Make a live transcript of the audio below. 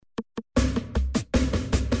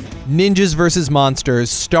Ninjas vs.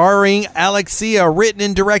 Monsters, starring Alexia, written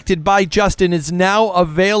and directed by Justin, is now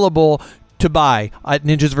available to buy at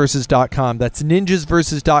ninjasversus.com. That's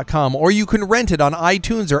ninjasversus.com. Or you can rent it on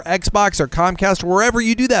iTunes or Xbox or Comcast, wherever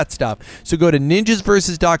you do that stuff. So go to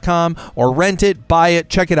ninjasversus.com or rent it, buy it,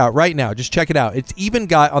 check it out right now. Just check it out. It's even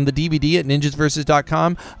got on the DVD at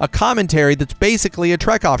ninjasversus.com a commentary that's basically a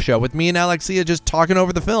Trek-Off show with me and Alexia just talking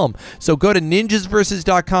over the film. So go to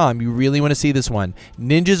ninjasversus.com. You really want to see this one.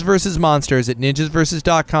 Ninjas vs. Monsters at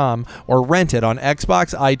ninjasversus.com or rent it on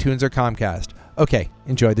Xbox, iTunes, or Comcast. Okay,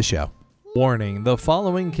 enjoy the show. Warning, the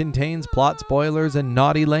following contains plot spoilers and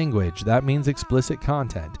naughty language. That means explicit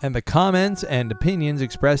content. And the comments and opinions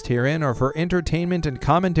expressed herein are for entertainment and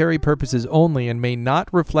commentary purposes only and may not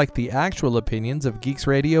reflect the actual opinions of Geeks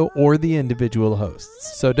Radio or the individual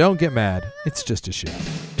hosts. So don't get mad. It's just a show.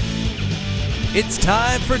 It's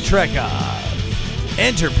time for Trek Off.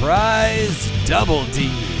 Enterprise Double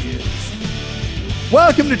D's.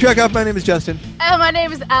 Welcome to Trek Off. My name is Justin. And my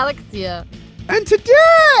name is Alexia. And today,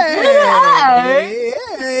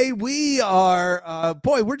 we are,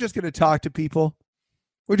 we're just going to talk to people.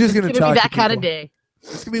 We're just going to talk to people. It's going to be that kind of day.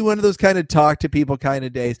 It's going to be one of those kind of talk to people kind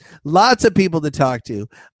of days. Lots of people to talk to.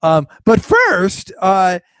 But first,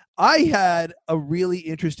 I had a really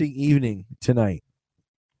interesting evening tonight.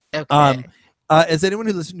 Okay. As anyone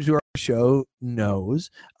who listens to our show knows,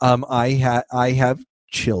 I have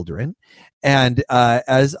children. And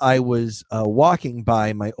as I was walking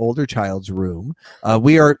by my older child's room,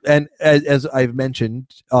 as I've mentioned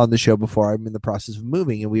on the show before, I'm in the process of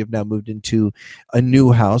moving, and we have now moved into a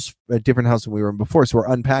new house, a different house than we were in before. So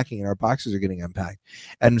we're unpacking, and our boxes are getting unpacked,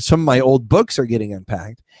 and some of my old books are getting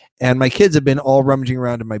unpacked, and my kids have been all rummaging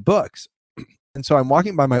around in my books. And so I'm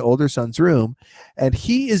walking by my older son's room, and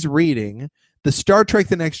he is reading the Star Trek: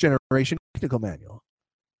 The Next Generation technical manual.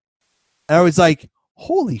 And I was like,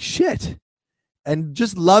 holy shit. And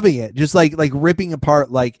just loving it, just like ripping apart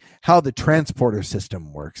like how the transporter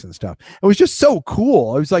system works and stuff. It was just so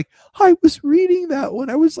cool. I was like, I was reading that when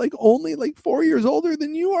I was like only like 4 years older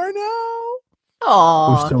than you are now.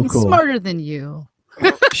 Oh, so he's cool. Smarter than you.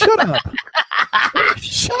 Shut up.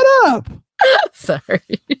 Shut up. Sorry.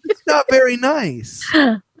 It's not very nice.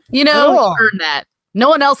 You earned that. No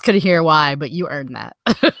one else could hear why, but you earned that.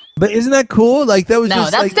 But isn't that cool? Like that was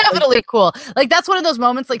that's definitely cool. Like that's one of those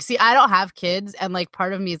moments. Like, see, I don't have kids, and like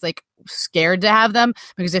part of me is like scared to have them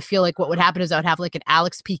because I feel like what would happen is I would have like an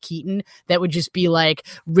Alex P. Keaton that would just be like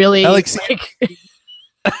really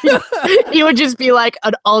he would just be like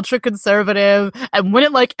an ultra conservative and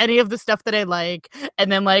wouldn't like any of the stuff that I like,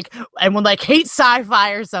 and then like and would like hate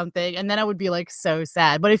sci-fi or something, and then I would be like so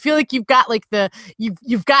sad. But I feel like you've got like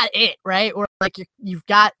you've got it right, or like you've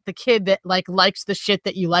got the kid that like likes the shit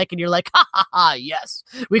that you like, and you're like, ha ha ha, yes,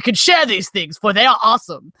 we could share these things for they are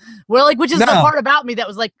awesome. Well, like which is the part about me that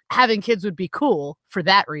was like having kids would be cool for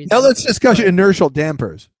that reason. Now let's discuss inertial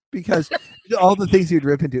dampers. Because all the things you'd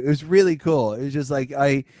rip into, it was really cool. It was just like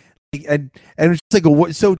and it was just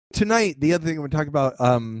like so tonight. The other thing I'm going to talk about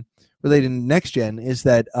related to Next Gen is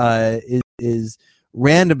that is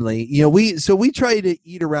randomly, we try to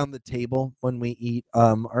eat around the table when we eat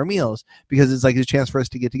our meals because it's like a chance for us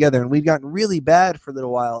to get together, and we've gotten really bad for a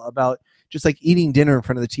little while about just like eating dinner in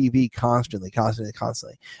front of the TV constantly.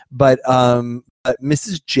 But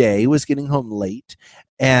Mrs. J was getting home late.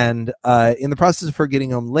 And in the process of her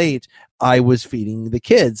getting home late, I was feeding the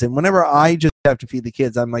kids. And whenever I just have to feed the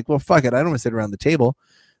kids, I'm like, well, fuck it. I don't want to sit around the table.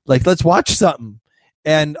 Like, let's watch something.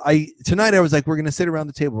 And tonight I was like, we're going to sit around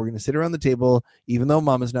the table. We're going to sit around the table. Even though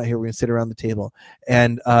Mama's not here, we're going to sit around the table.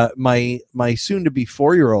 And my soon-to-be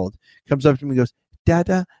 4-year-old comes up to me and goes,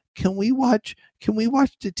 Dada, can we watch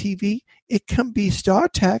the TV? It can be Star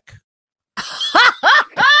Trek.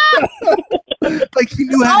 Like he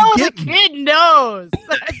knew how to get the kid knows.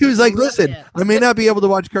 He was like, listen, I may not be able to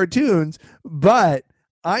watch cartoons, but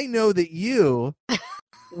I know that you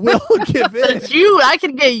will give in. I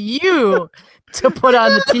can get you to put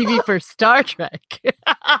on the TV for Star Trek.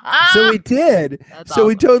 So we did. That's so awesome.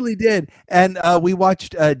 We totally did. And we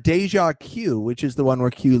watched Deja Q, which is the one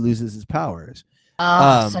where Q loses his powers.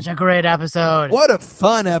 Oh, such a great episode. What a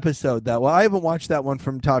fun episode that was. I haven't watched that one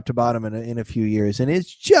from top to bottom in a few years, and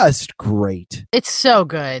it's just great. It's so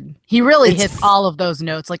good. He really hits all of those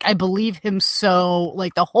notes. Like, I believe him so,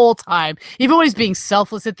 like, the whole time. Even when he's being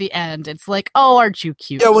selfless at the end, it's like, oh, aren't you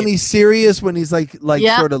cute? Yeah, when he's serious, when he's like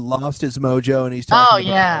sort of lost his mojo, and he's talking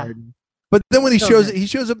about garden. But then when he shows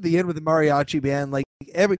up at the end with the mariachi band, like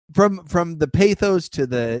from the pathos to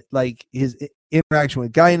the like his interaction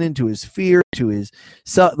with Guinan, to his fear, to his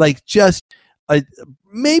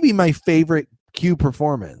maybe my favorite Q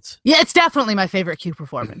performance. Yeah, it's definitely my favorite Q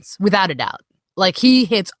performance, without a doubt. Like he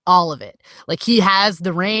hits all of it. Like he has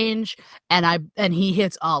the range, and he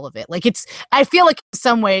hits all of it. Like I feel like in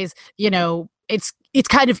some ways, it's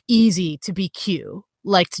kind of easy to be Q.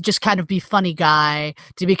 Like to just kind of be funny guy,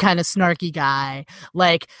 to be kind of snarky guy.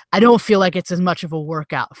 Like I don't feel like it's as much of a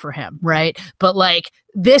workout for him, right? But like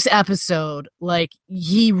this episode, like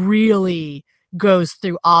he really goes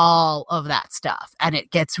through all of that stuff, and it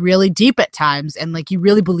gets really deep at times, and like you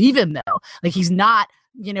really believe him though. Like he's not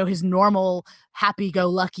his normal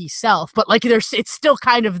happy-go-lucky self, but like it's still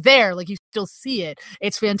kind of there. Like you still see it.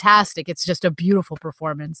 It's fantastic. It's just a beautiful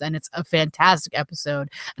performance, and it's a fantastic episode,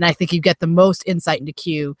 and I think you get the most insight into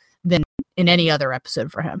Q than in any other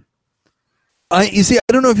episode for him. You see,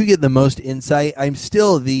 I don't know if you get the most insight. I'm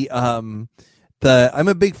still I'm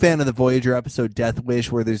a big fan of the Voyager episode Death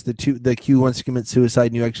Wish, where there's the Q wants to commit suicide,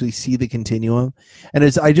 and you actually see the continuum, and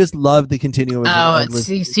I just love the continuum.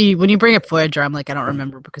 See, when you bring up Voyager, I'm like, I don't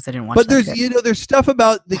remember because I didn't watch. But there's stuff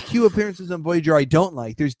about the Q appearances on Voyager I don't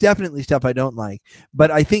like. There's definitely stuff I don't like, but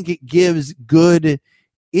I think it gives good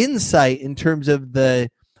insight in terms of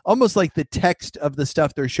almost like the text of the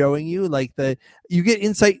stuff they're showing you. Like you get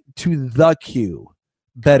insight to the Q.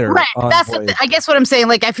 Better, right? That's I guess what I'm saying.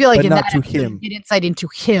 Like I feel like but in not that to episode, him. you get insight into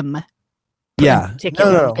him. Yeah, in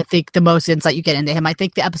particular. No. Like, I think the most insight you get into him. I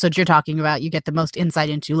think the episode you're talking about, you get the most insight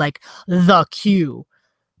into like the Q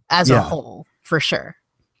as a whole, for sure.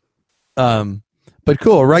 But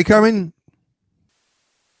cool, right, Carmen?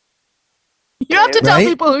 You don't have to tell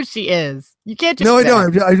people who she is. You can't just. No, I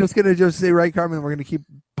don't. I'm just gonna say right, Carmen. We're gonna keep.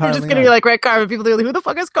 You're just gonna be like right, Carmen. People are like, who the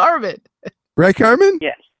fuck is Carmen? Right, Carmen?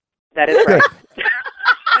 Yes, that is right.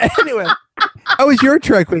 Anyway, how was your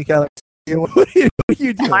Trek week, Alex? What are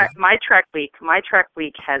you doing? My Trek week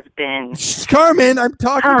has been. Carmen, I'm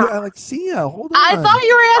talking to Alexia. Hold on. I thought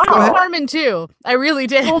you were asking Carmen too. I really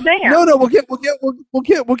did. Well, damn. No, we'll get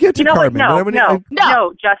to Carmen.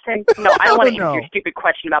 No, Justin. No, I don't want to answer your stupid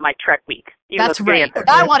question about my Trek week. That's right.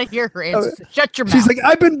 I want to hear her answer. So shut your mouth. She's like,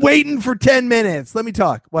 I've been waiting for 10 minutes. Let me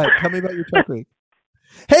talk. What? Tell me about your Trek week.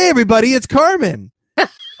 Hey, everybody, it's Carmen.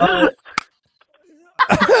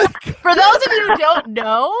 For those of you who don't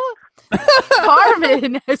know,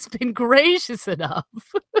 Carmen has been gracious enough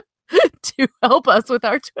to help us with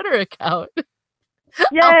our Twitter account.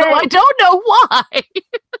 Yay. Although I don't know why.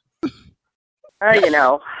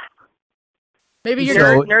 Maybe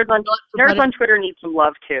your nerds on Twitter need some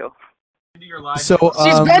love too. So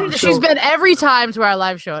she's been every time to our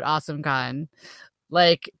live show at AwesomeCon.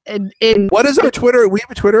 Like what is our Twitter? We have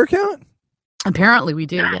a Twitter account? Apparently we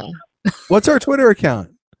do, yeah. What's our Twitter account?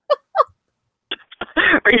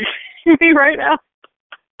 Are you kidding me right now?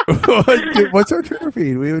 What's our Twitter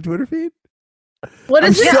feed? We have a Twitter feed? What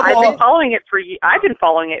is it? I've been following it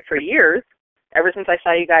for years. Ever since I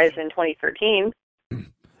saw you guys in 2013.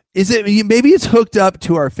 Is it? Maybe it's hooked up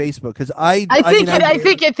to our Facebook because I think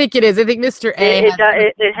it is. I think Mr. A.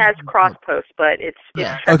 It has cross posts, but it's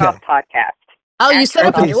Trek Off Podcast. Oh, you set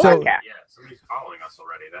up a new one? Yeah, somebody's following us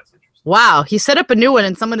already. That's interesting. Wow, he set up a new one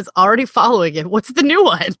and someone is already following it. What's the new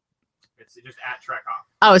one? It's just at Trek Off.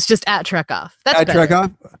 Oh, it's just at Trek Off. That's at better. Trek Off.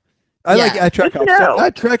 I like at Trek Off. So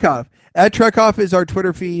at Trek Off. At Trek Off is our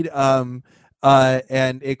Twitter feed, and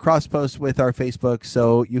it cross posts with our Facebook,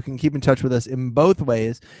 so you can keep in touch with us in both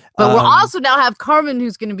ways. But we'll also now have Carmen,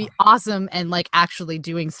 who's going to be awesome and like actually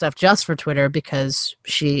doing stuff just for Twitter because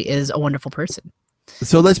she is a wonderful person.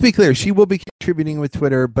 So let's be clear. She will be contributing with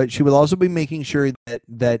Twitter, but she will also be making sure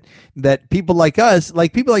that people like us,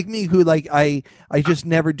 like people like me, who like I just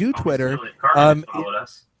never do Twitter. Carmen followed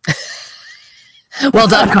us. Well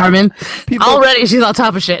done, Carmen. Already, she's on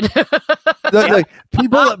top of shit. like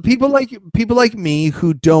people like me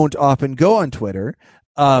who don't often go on Twitter.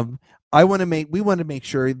 We want to make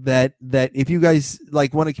sure that if you guys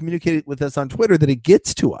like want to communicate with us on Twitter, that it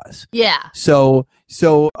gets to us. Yeah. So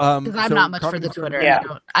because I'm not much for the Twitter. Yeah.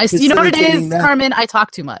 You know what it is, Carmen? I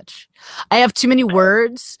talk too much. I have too many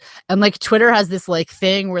words, and like Twitter has this like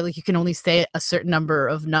thing where like you can only say a certain number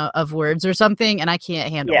of words or something, and I can't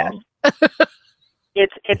handle it.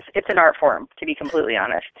 It's an art form, to be completely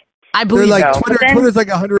honest. I believe Twitter's like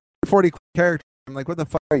 140 characters. I'm like, what the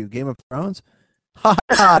fuck are you, Game of Thrones?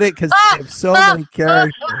 It because they have so many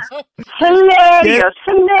characters. Hilarious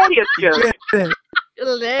joke.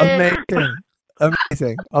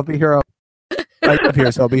 Amazing. I'll be here. I live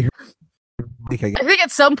here, so I'll be here. I think at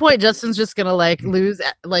some point Justin's just gonna like lose,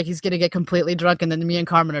 like he's gonna get completely drunk, and then me and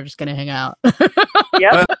Carmen are just gonna hang out.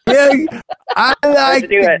 Yep. I like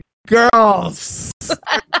it. Girls.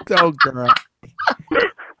 So girl.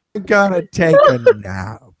 I'm gonna take a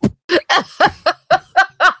nap.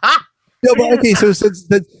 No, but okay. So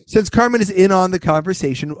since Carmen is in on the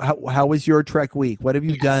conversation, how was your Trek week? What have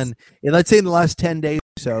you done? And let's say in the last 10 days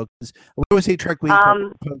or so. 'Cause we always say Trek week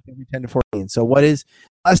every 10 to 14. So what is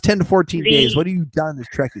last 10 to 14 days? What have you done this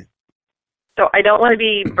Trekkie? So I don't want to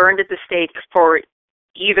be burned at the stake for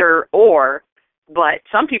either or, but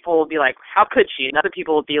some people will be like, how could she? And other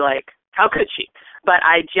people will be like, how could she? But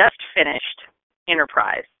I just finished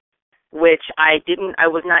Enterprise, which I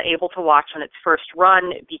was not able to watch on its first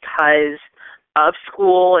run because of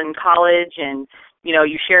school and college, and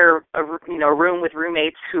you share a room with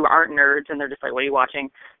roommates who aren't nerds, and they're just like, what are you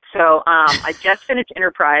watching? So I just finished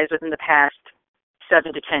Enterprise within the past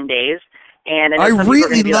 7 to 10 days, and I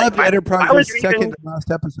really loved Enterprise's second to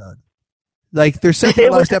last episode. Like their second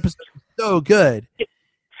to last episode was so good.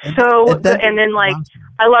 And then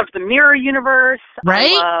I loved the Mirror Universe.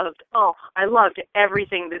 Right? I loved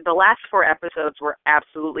everything. The last 4 episodes were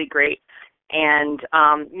absolutely great. And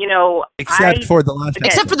except for the last episode.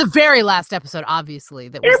 Except for the very last episode, obviously.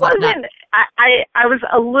 That was it wasn't. I was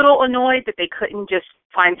a little annoyed that they couldn't just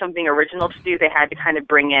find something original to do. They had to kind of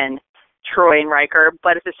bring in Troy and Riker,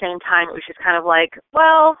 but at the same time, it was just kind of like,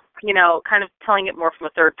 well, kind of telling it more from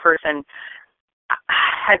a third person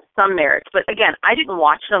had some merits. But again, I didn't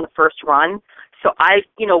watch it on the first run, so I,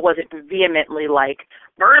 wasn't vehemently like,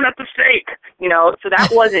 burn at the stake, so that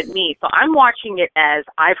wasn't me. So I'm watching it as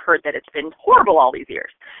I've heard that it's been horrible all these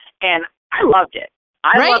years, and I loved it.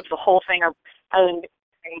 I loved the whole thing. And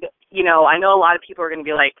I know a lot of people are going to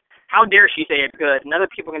be like, how dare she say it's good? And other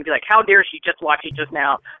people are going to be like, how dare she just watch it just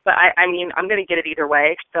now? But I mean, I'm going to get it either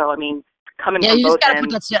way. So, coming from you both just gotta ends.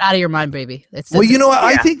 put that shit out of your mind, baby. I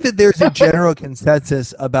think that there's a general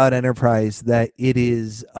consensus about Enterprise that it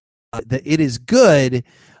is good,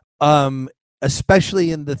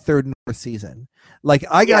 especially in the third and fourth season. Like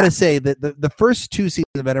I gotta say that the first 2 seasons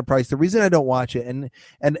of Enterprise, the reason I don't watch it, and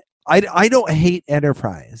I don't hate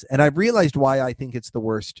Enterprise, and I've realized why I think it's the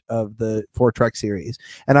worst of the 4 Trek series,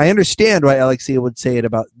 and I understand why Alexia would say it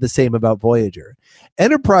about the same about Voyager.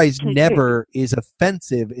 Enterprise never is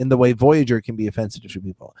offensive in the way Voyager can be offensive to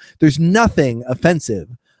people. There's nothing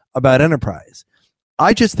offensive about Enterprise.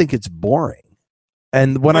 I just think it's boring.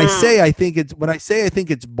 And when I say I think it's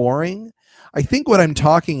boring, I think what I'm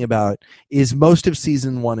talking about is most of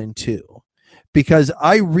season 1 and 2. Because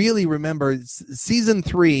I really remember season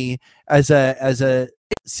 3 as a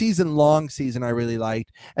season-long season I really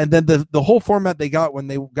liked, and then the whole format they got when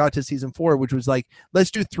they got to season 4, which was like, let's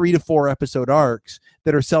do 3 to 4 episode arcs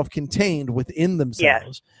that are self-contained within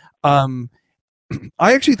themselves. Yes.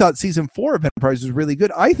 I actually thought season 4 of Enterprise was really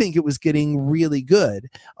good. I think it was getting really good.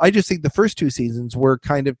 I just think the first 2 seasons were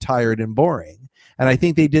kind of tired and boring, and I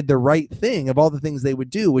think they did the right thing of all the things they would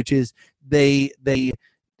do, which is they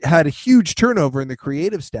had a huge turnover in the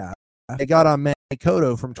creative staff. They got on Matt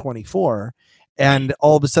Koto from 24, and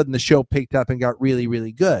all of a sudden the show picked up and got really,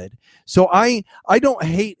 really good. So I don't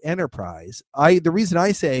hate Enterprise. The reason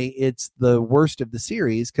I say it's the worst of the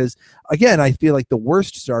series, because again, I feel like the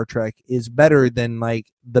worst Star Trek is better than like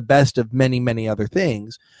the best of many, many other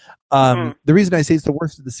things. The reason I say it's the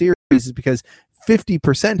worst of the series is because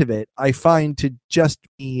 50% of it I find to just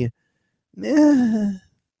be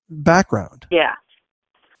background. Yeah.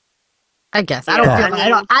 I guess I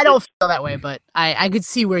don't feel that way, but I could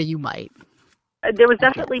see where you might. There was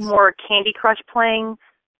definitely more Candy Crush playing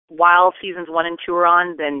while seasons 1 and 2 were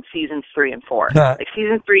on than seasons 3 and 4. Like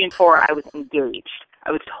seasons 3 and 4, I was engaged.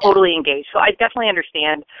 I was totally engaged. So I definitely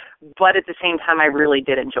understand, but at the same time, I really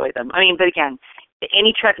did enjoy them. I mean, but again,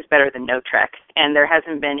 any Trek is better than no Trek, and there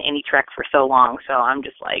hasn't been any Trek for so long. So I'm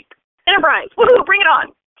just like, Enterprise, woohoo, bring it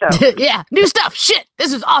on. So. Yeah, new stuff. Shit,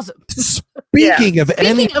 this is awesome. Speaking of it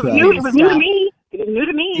was new to me. It was new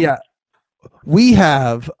to me. Yeah. We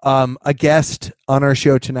have a guest on our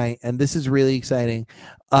show tonight, and this is really exciting.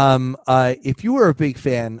 If you are a big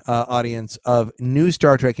fan, audience, of new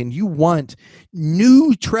Star Trek, and you want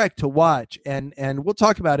new Trek to watch, and we'll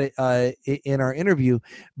talk about it in our interview,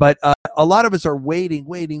 but a lot of us are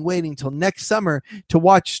waiting till next summer to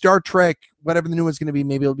watch Star Trek, whatever the new one's going to be.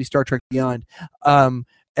 Maybe it'll be Star Trek Beyond.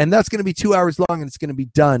 And that's going to be 2 hours long, and it's going to be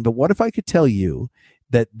done. But what if I could tell you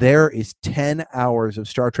that there is 10 hours of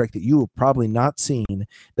Star Trek that you have probably not seen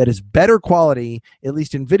that is better quality, at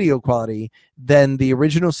least in video quality, than the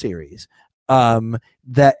original series,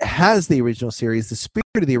 that has the original series, the spirit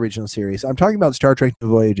of the original series. I'm talking about Star Trek New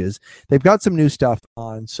Voyages. They've got some new stuff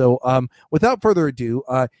on. So without further ado,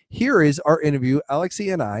 here is our interview,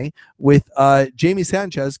 Alexia and I, with Jamie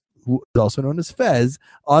Sanchez, who is also known as Fez,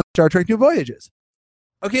 on Star Trek New Voyages.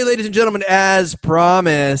 Okay, ladies and gentlemen, as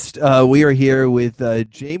promised, we are here with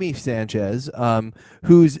Jamie Sanchez,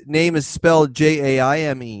 whose name is spelled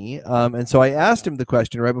Jaime. And so I asked him the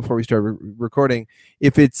question right before we started recording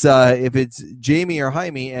if it's Jamie or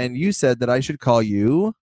Jaime, and you said that I should call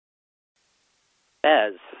you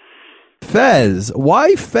Fez. Fez.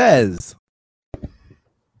 Why Fez?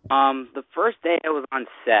 The first day I was on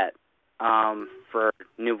set for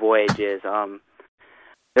New Voyages,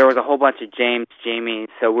 there was a whole bunch of Jamie,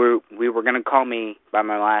 so we were going to call me by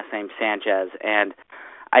my last name, Sanchez, and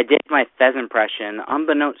I did my Fez impression.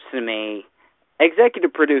 Unbeknownst to me,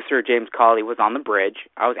 executive producer James Cawley was on the bridge.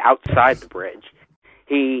 I was outside the bridge.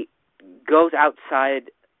 He goes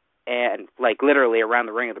outside and, like, literally around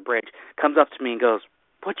the ring of the bridge, comes up to me and goes,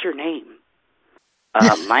 "What's your name?"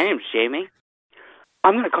 My name's Jamie.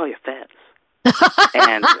 I'm going to call you Fez.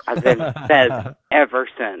 And I've been Fez ever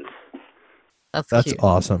since. That's cute.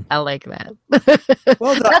 awesome. I like that.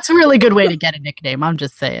 Well done. That's a really good way to get a nickname. I'm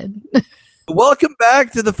just saying. Welcome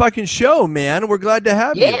back to the fucking show, man. We're glad to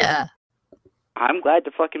have you. Yeah. I'm glad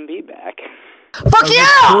to fucking be back. Fuck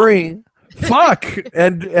yeah! Three. Fuck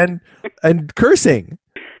and cursing.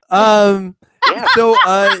 Yeah.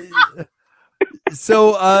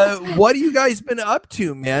 So what have you guys been up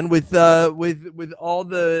to, man? With all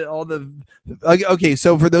the okay.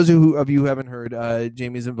 So for those of you who haven't heard,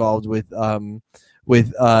 Jamie's involved with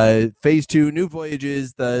Phase 2, New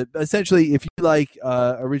Voyages. Essentially, if you like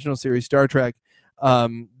original series Star Trek,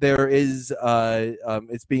 there is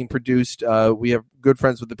it's being produced. We have good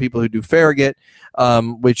friends with the people who do Farragut,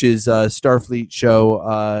 which is a Starfleet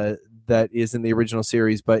show that is in the original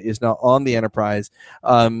series but is now on the Enterprise.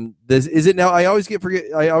 This is it now. I always forget.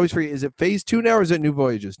 Is it Phase 2 now, or is it New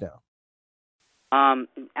Voyages now?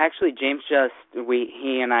 Actually, James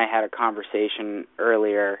he and I had a conversation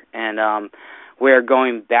earlier, and we're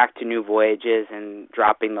going back to New Voyages and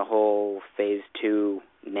dropping the whole Phase 2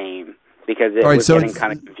 name because it was getting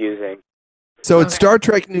kind of confusing. So it's Star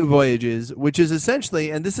Trek New Voyages, which is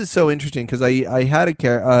essentially, and this is so interesting because I had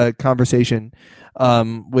a conversation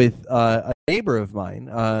with a neighbor of mine.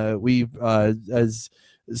 As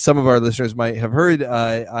some of our listeners might have heard,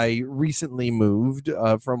 I recently moved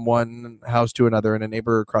from one house to another, and a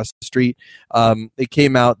neighbor across the street, it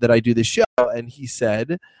came out that I do this show, and he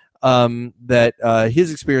said that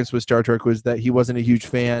his experience with Star Trek was that he wasn't a huge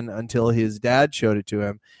fan until his dad showed it to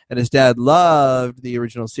him, and his dad loved the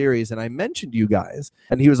original series. And I mentioned you guys,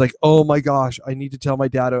 and he was like, "Oh my gosh, I need to tell my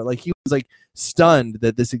dad." Like, he was like stunned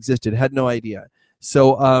that this existed, had no idea.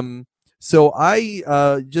 So I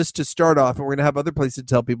just to start off, and we're gonna have other places to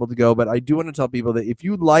tell people to go, but I do want to tell people that if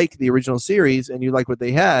you like the original series and you like what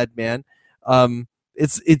they had, man,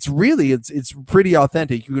 it's really pretty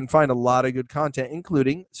authentic. You can find a lot of good content,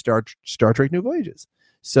 including Star Trek New Voyages.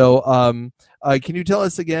 So can you tell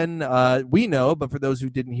us again? We know, but for those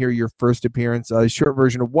who didn't hear your first appearance, a short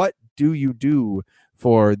version of what do you do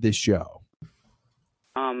for this show?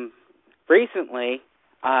 Recently,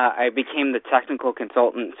 I became the technical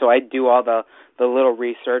consultant, so I do all the little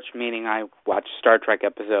research, meaning I watch Star Trek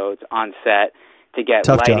episodes on set to get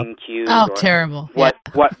Tough lighting job. cues. Oh, or terrible.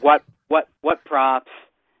 What props,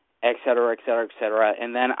 et cetera, et cetera, et cetera.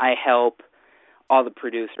 And then I help all the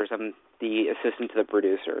producers. I'm the assistant to the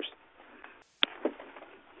producers.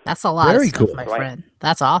 That's a lot Very of stuff, cool. my friend.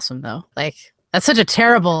 That's awesome, though. Like, that's such a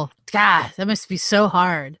terrible... God, that must be so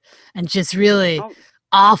hard and just really... Oh.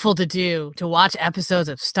 Awful to do, to watch episodes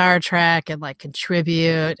of Star Trek and like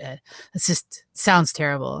contribute. It's just sounds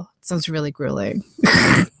terrible. It sounds really grueling.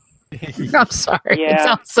 I'm sorry. Yeah. It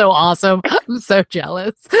sounds so awesome. I'm so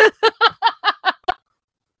jealous.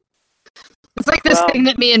 It's like this thing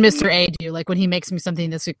that me and Mr. A do. Like when he makes me something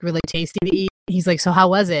that's like, really tasty to eat, he's like, "So how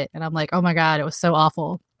was it?" And I'm like, "Oh my God, it was so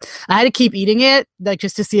awful." I had to keep eating it, like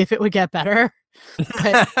just to see if it would get better.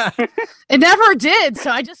 But it never did, so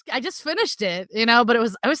I just finished it, but it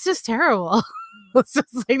was just terrible. It's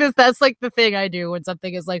just like this. That's like the thing I do when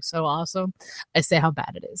something is like so awesome. I say how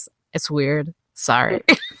bad it is. It's weird. Sorry.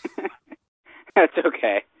 That's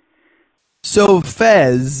okay. So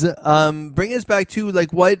Fez, bring us back to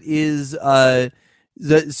like what is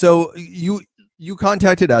so you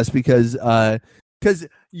contacted us because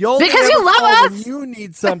you only Because you love call us. when you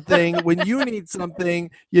need something. When you need something,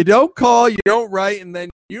 you don't call, you don't write, and then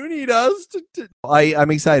you need us to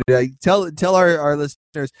I'm excited. Tell our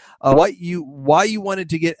listeners why you wanted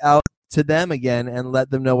to get out to them again and let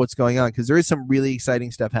them know what's going on, because there is some really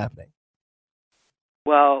exciting stuff happening.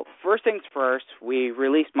 Well, first things first, we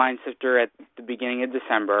released Mindsifter at the beginning of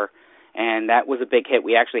December, and that was a big hit.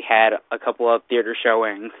 We actually had a couple of theater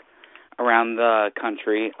showings around the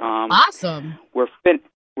country. Awesome.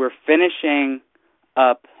 We're finishing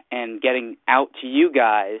up and getting out to you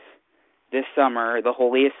guys this summer the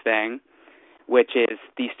holiest thing, which is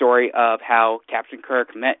the story of how Captain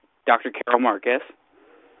Kirk met Dr. Carol Marcus.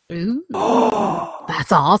 Ooh,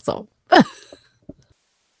 that's awesome.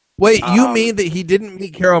 Wait, you mean that he didn't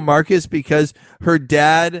meet Carol Marcus because her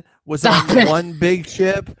dad was on one big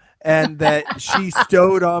ship and that she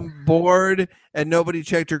stowed on board and nobody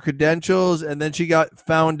checked her credentials and then she got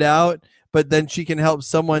found out, but then she can help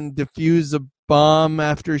someone defuse a bomb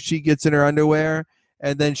after she gets in her underwear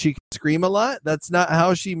and then she can scream a lot? That's not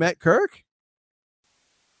how she met Kirk?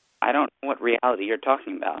 I don't know what reality you're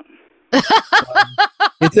talking about.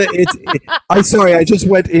 I'm sorry, I just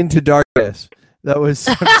went into darkness. That was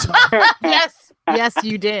yes,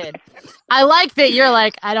 you did. I like that you're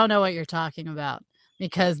like, I don't know what you're talking about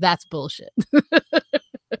because that's bullshit.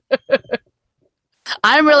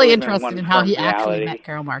 I'm really interested in how he actually met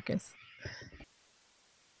Carol Marcus.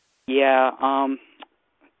 Yeah,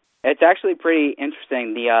 it's actually pretty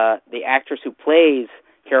interesting. The actress who plays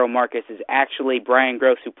Carol Marcus is actually Brian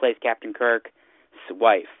Gross, who plays Captain Kirk's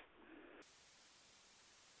wife.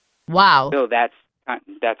 Wow. So that's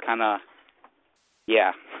kind of,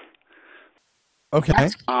 yeah. Okay.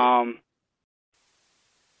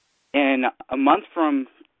 In a month from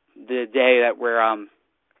the day that we're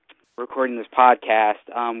recording this podcast,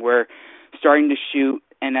 we're starting to shoot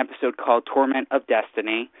an episode called Torment of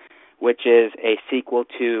Destiny, which is a sequel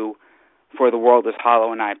to For the World is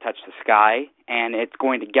Hollow and I Have Touched the Sky, and it's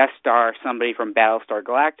going to guest star somebody from Battlestar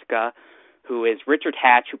Galactica, who is Richard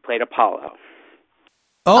Hatch, who played Apollo.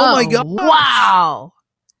 Oh my God! Wow.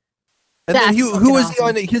 And then who was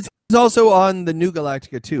awesome. he on? He was also on the New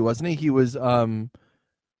Galactica too, wasn't he? He was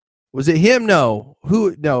was it him? No,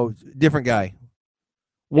 different guy.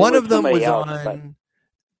 One of them was on.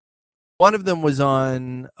 One of them was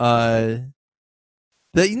on. I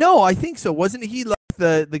think so. Wasn't he like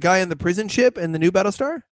the guy on the prison ship in the new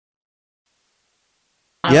Battlestar?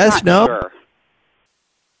 Yes. No. Sure.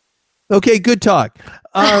 Okay. Good talk.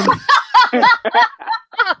 Good.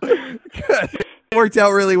 It worked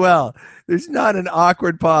out really well. There's not an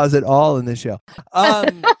awkward pause at all in this show. Well,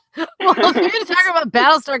 if you're going to talk about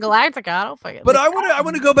Battlestar Galactica, I don't fucking. But I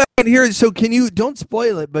want to go back and hear. So can you? Don't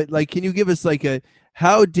spoil it. But like, can you give us like a?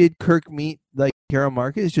 How did Kirk meet like Carol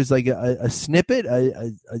Marcus? Just like a snippet,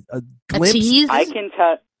 a glimpse. A tease? I can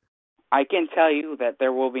tell you that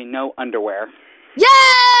there will be no underwear.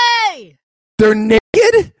 Yay! They're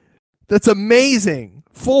naked. That's amazing.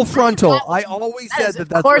 Full frontal. I always said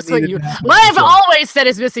that's of course what I've always said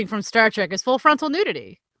is missing from Star Trek is full frontal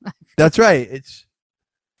nudity. That's right. It's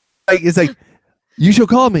like you shall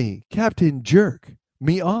call me Captain Jerk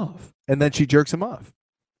me off, and then she jerks him off.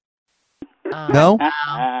 No,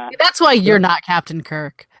 that's why you're not Captain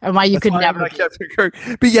Kirk, and why you could never be Captain Kirk.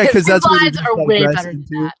 But yeah, because that's what lines are way better than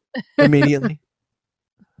that. Immediately.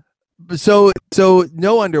 So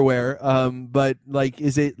no underwear. But like,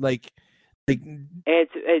 is it like?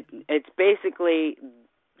 It's basically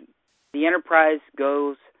the Enterprise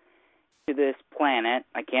goes to this planet.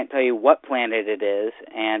 I can't tell you what planet it is,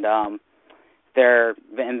 and they're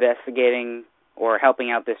investigating or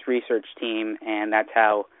helping out this research team, and that's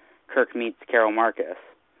how Kirk meets Carol Marcus.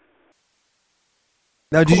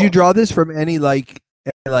 Now, did you draw this from any like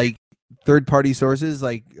third-party sources?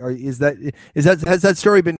 Like, has that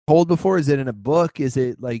story been told before? Is it in a book? Is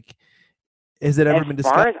it like? Has it ever been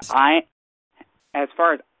discussed? As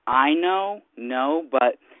far as I know, no,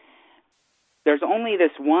 but there's only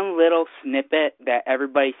this one little snippet that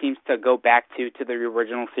everybody seems to go back to the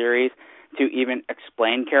original series to even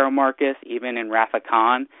explain Carol Marcus, even in Wrath of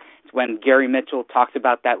Khan. It's when Gary Mitchell talks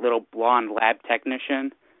about that little blonde lab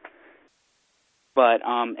technician. But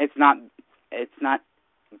it's not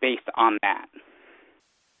based on that.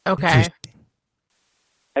 Okay.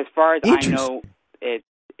 As far as I know, it's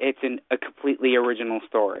a completely original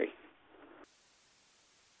story.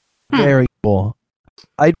 Very cool.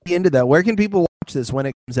 I'd be into that. Where can people watch this when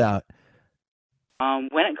it comes out?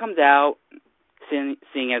 When it comes out, seeing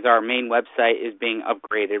as our main website is being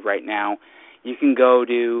upgraded right now, you can go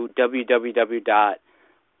to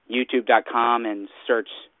www.youtube.com and search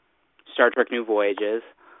Star Trek New Voyages.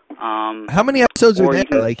 How many episodes are there?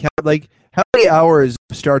 How many hours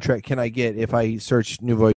of Star Trek can I get if I search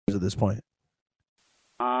New Voyages at this point?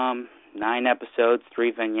 9 episodes,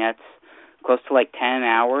 3 vignettes. Close to like 10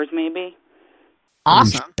 hours, maybe.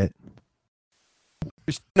 Awesome. There's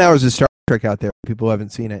 10 hours of Star Trek out there. People haven't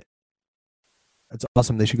seen it. That's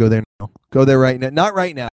awesome. They should go there now. Go there right now. Not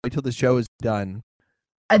right now. Wait till the show is done.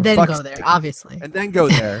 And then go there, obviously. And then go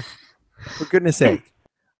there. For goodness sake.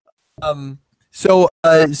 So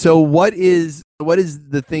what is what is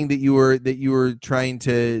the thing that you were trying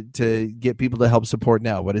to get people to help support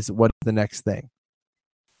now? What's the next thing?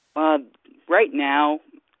 Right now,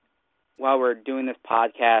 while we're doing this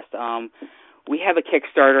podcast, we have a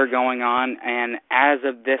Kickstarter going on, and as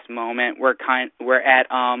of this moment, we're at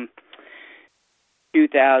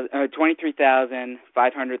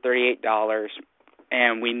 $23,538,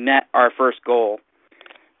 and we met our first goal,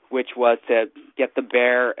 which was to get the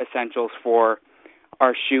bare essentials for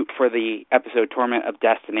our shoot for the episode Torment of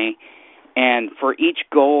Destiny. And for each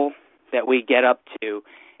goal that we get up to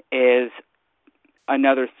is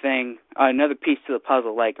another piece to the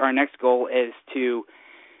puzzle. Like, our next goal is to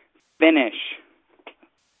finish,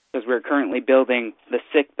 because we're currently building the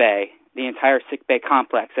sick bay, the entire sick bay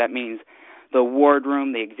complex. That means the ward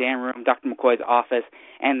room, the exam room, Dr. McCoy's office,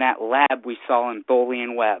 and that lab we saw in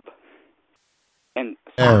Bolian Web, and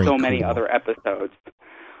so many other episodes.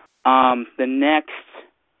 The next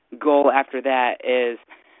goal after that is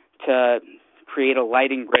to create a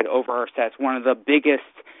lighting grid over our sets. One of the biggest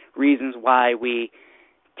reasons why we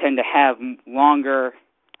tend to have longer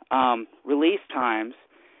release times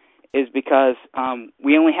is because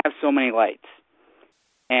we only have so many lights.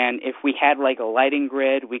 And if we had like a lighting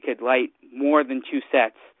grid, we could light more than 2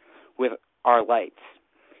 sets with our lights.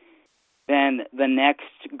 Then the next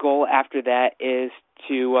goal after that is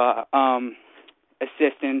to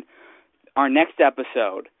assist in our next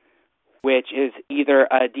episode, which is either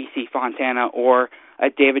a DC Fontana or a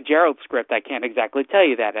David Gerald script. I can't exactly tell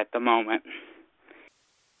you that at the moment.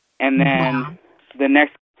 And then the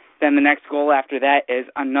next goal after that is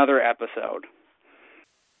another episode.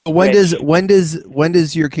 When does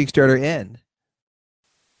your Kickstarter end?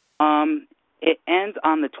 It ends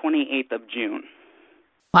on the 28th of June.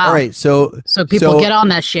 Wow. All right, so people get on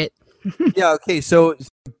that shit. Yeah, okay. So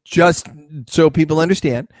just so people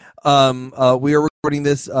understand, we are recording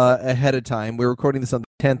this ahead of time. We're recording this on the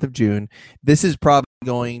 10th of June. This is probably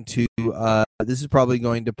going to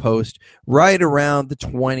post right around the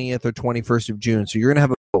 20th or 21st of June. So you're going to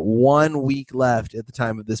have about 1 week left at the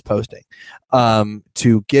time of this posting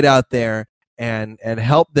to get out there and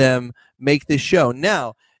help them make this show.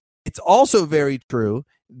 Now, it's also very true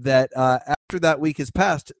that after that week has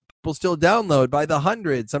passed, people still download by the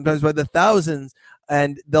hundreds, sometimes by the thousands,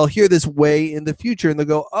 and they'll hear this way in the future and they'll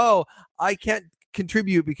go, oh, I can't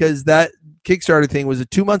contribute because that Kickstarter thing was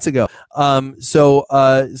 2 months ago. So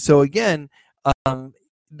again,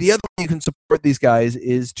 the other way you can support these guys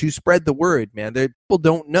is to spread the word, man. People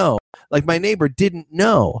don't know. Like, my neighbor didn't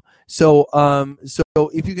know. So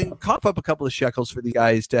if you can cough up a couple of shekels for these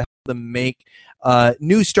guys to help them make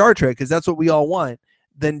new Star Trek, because that's what we all want,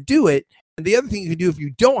 then do it. And the other thing you can do, if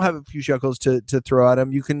you don't have a few shekels to throw at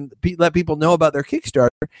them, you can let people know about their Kickstarter,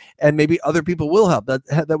 and maybe other people will help.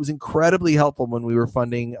 That was incredibly helpful when we were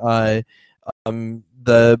funding the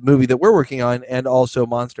movie that we're working on, and also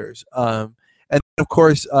Monsters. And of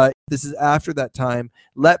course, this is after that time.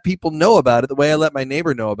 Let people know about it the way I let my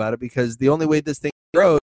neighbor know about it, because the only way this thing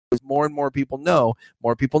grows is more and more people know.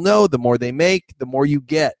 More people know, the more they make, the more you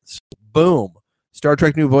get. So, boom. Star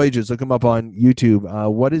Trek New Voyages. Look them up on YouTube.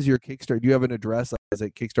 What is your Kickstarter? Do you have an address? Is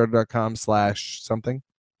it kickstarter.com/something?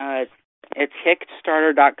 It's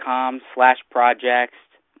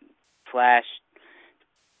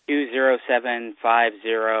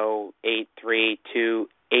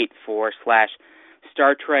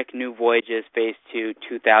Trek New Voyages Phase 2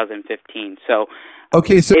 2015. So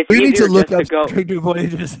okay, so we need to look up Star Trek New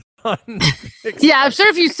Voyages on Yeah, I'm sure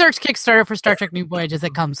if you search Kickstarter for Star Trek New Voyages,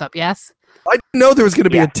 it comes up, yes? I didn't know there was going to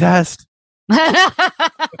be a test. Because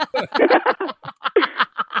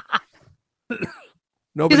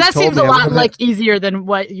that seems a lot easier than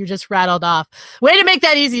what you just rattled off. Way to make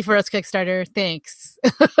that easy for us, Kickstarter. Thanks.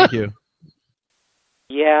 Thank you.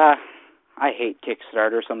 Yeah, I hate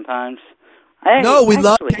Kickstarter sometimes. We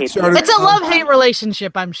love Kickstarter. It's a love-hate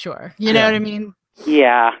relationship, I'm sure. You know what I mean?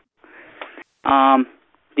 Yeah. The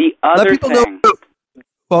other thing.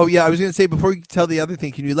 Well, yeah, I was going to say, before you tell the other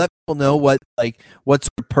thing, can you let people know what sort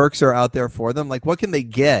of perks are out there for them? Like, what can they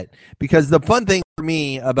get? Because the fun thing for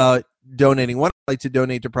me about donating, one, I like to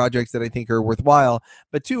donate to projects that I think are worthwhile,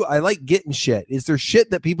 but two, I like getting shit. Is there shit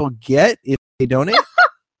that people get if they donate?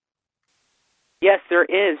 Yes, there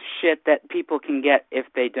is shit that people can get if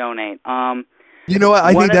they donate. You know what?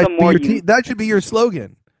 I think that should be your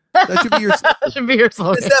slogan. That should be your that should be your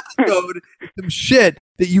slogan. This episode is some shit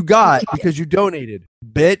that you got because you donated,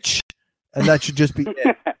 bitch. And that should just be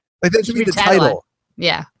it. Like, that should be the title.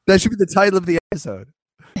 Yeah. That should be the title of the episode.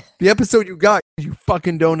 The episode you got because you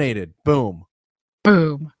fucking donated. Boom.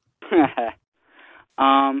 Boom.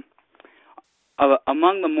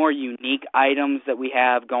 among the more unique items that we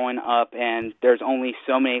have going up, and there's only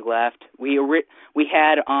so many left. We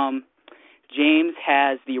had James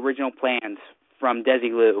has the original plans from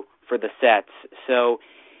Desilu for the sets, so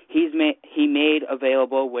he made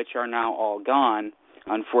available, which are now all gone,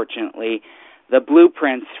 unfortunately, the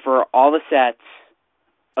blueprints for all the sets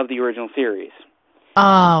of the original series. Oh,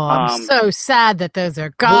 I'm so sad that those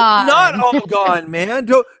are gone. Well, not all gone, man.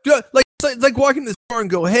 Don't like it's like walking to the store and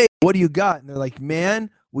go, "Hey, what do you got?" And they're like, "Man,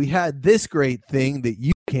 we had this great thing that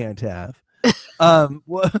you can't have."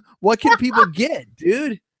 What can people get,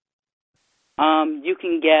 dude? You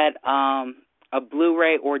can get a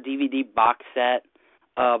Blu-ray or DVD box set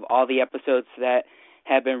of all the episodes that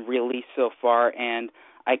have been released so far, and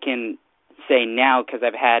I can say now, because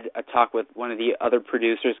I've had a talk with one of the other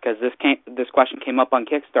producers, because this question came up on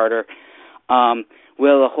Kickstarter,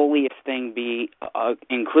 will the holiest thing be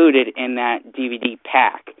included in that DVD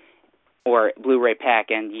pack or Blu-ray pack?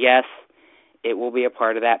 And yes, it will be a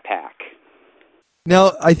part of that pack.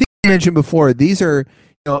 Now, I think you mentioned before, these are,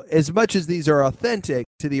 as much as these are authentic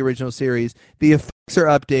to the original series, the effects are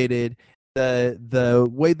updated. The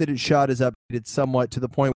way that it's shot is updated somewhat to the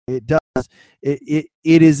point where it does. It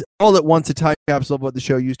is all at once a time capsule of what the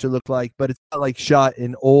show used to look like, but it's not like shot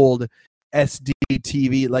in old SD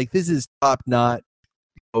TV. Like, this is top-notch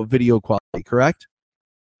video quality, correct?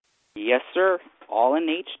 Yes, sir. All in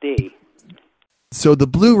HD. So the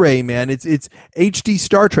Blu-ray, man, it's HD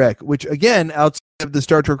Star Trek, which, again, outside of the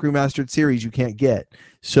Star Trek Remastered series, you can't get.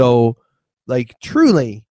 So, like,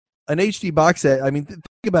 truly, an HD box set. I mean, think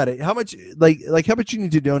about it. How much, like how much you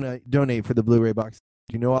need to donate for the Blu-ray box?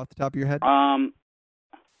 Do you know off the top of your head?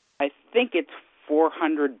 I think it's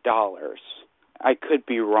 $400. I could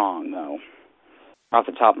be wrong, though, off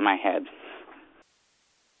the top of my head.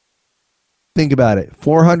 Think about it.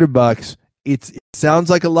 $400. It sounds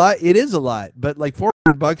like a lot. It is a lot, but like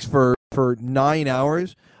 $400 for 9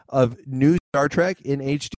 hours of new Star Trek in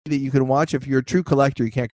HD that you can watch. If you're a true collector,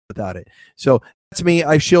 you can't go without it. So that's me.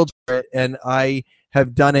 I shield for it, and I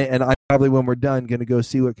have done it. And I probably, when we're done, going to go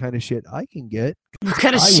see what kind of shit I can get. What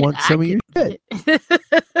kind of I shit want some of your shit.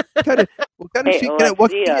 What kind of Hey, shit? What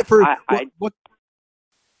can you get for? What?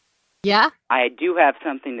 Yeah? I do have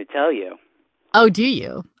something to tell you. Oh, do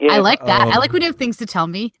you? Yeah. I like that. I like when you have things to tell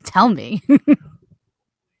me. Tell me.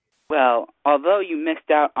 Well, although you missed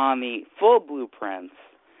out on the full blueprints,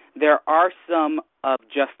 there are some of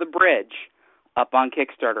just the bridge up on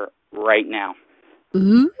Kickstarter right now.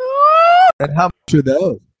 Ooh. And how much are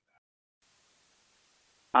those?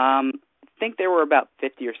 I think they were about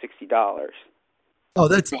 $50 or $60. Oh,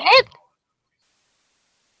 that's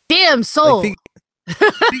Damn, sold. think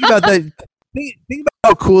about that. Think about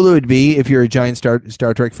how cool it would be if you're a giant Star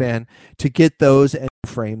Trek fan to get those and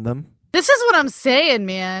frame them. This is what I'm saying,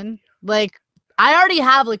 man. Like, I already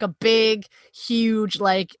have like a big, huge,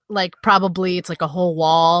 like probably it's like a whole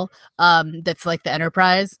wall. That's like the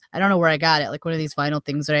Enterprise. I don't know where I got it. Like one of these vinyl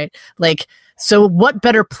things, right? Like, so what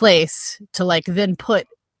better place to like then put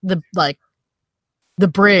the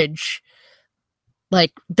bridge,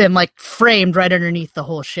 like then like framed right underneath the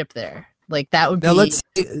whole ship there. Like that would be. Let's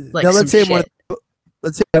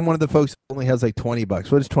say I'm one of the folks who only has like $20. What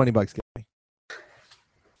does $20 get me?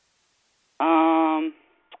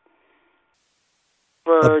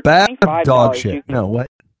 For a bag of dog $25, shit. No, what?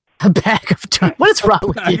 A bag of dog. What is wrong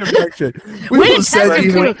with you? We didn't said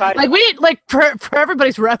like we didn't like for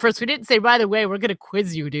everybody's reference. We didn't say, by the way, we're gonna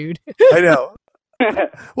quiz you, dude. I know.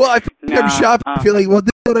 Well, I feel like I'm shopping. I feel like, well, this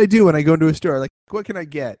is what I do when I go into a store. Like, what can I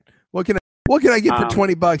get? What can I get for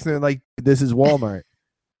 $20? And they're like, this is Walmart.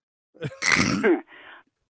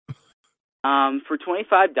 For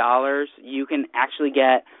 $25, you can actually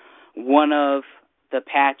get one of the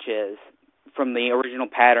patches from the original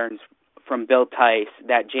patterns from Bill Tice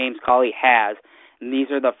that James Cawley has. And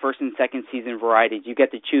these are the first and second season varieties. You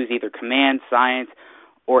get to choose either command, science,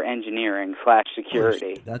 or engineering /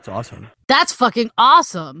 security. That's awesome. That's fucking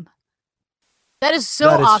awesome. That is so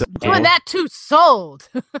awesome. So cool. Doing that too, sold.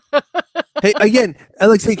 Hey, again,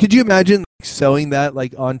 Alexei, could you imagine sewing that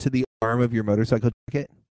like onto the arm of your motorcycle jacket?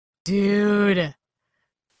 Dude.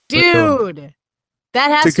 That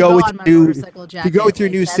has to go on my motorcycle jacket. To go with your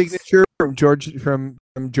new signature from George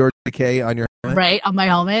Takei on your helmet. Right, on my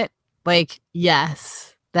helmet. Like,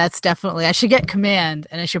 yes. That's definitely, I should get command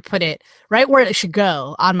and I should put it right where it should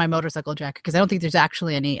go on my motorcycle jacket, because I don't think there's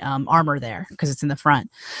actually any armor there because it's in the front.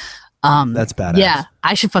 That's badass. Yeah,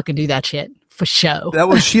 I should fucking do that shit for show. That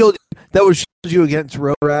will shield you against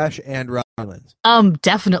road rash and Romulans.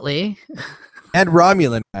 Definitely. And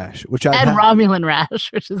Romulan rash, Romulan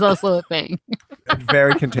rash, which is also a thing.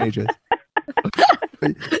 Very contagious.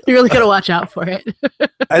 You really gotta watch out for it.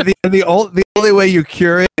 And the only way you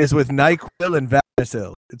cure it is with NyQuil and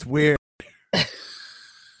Vagisil. It's weird.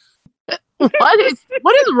 What is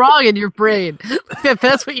wrong in your brain? If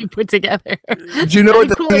that's what you put together. Do you know what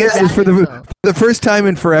the NyQuil thing and is? For Vagisil. the first time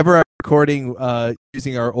in forever, I'm recording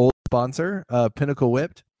using our old sponsor, Pinnacle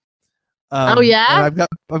Whipped. Oh, yeah? And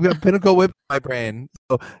I've got Pinnacle Whip in my brain.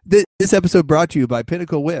 So this episode brought to you by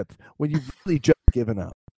Pinnacle Whip. When you've really just given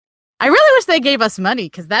up. I really wish they gave us money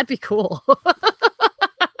because that'd be cool.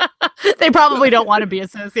 They probably don't want to be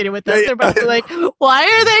associated with us. They're probably like, why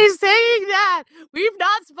are they saying that? We've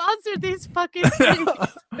not sponsored these fucking things.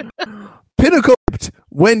 Pinnacle Whipped,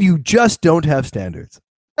 when you just don't have standards.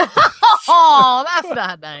 Oh, that's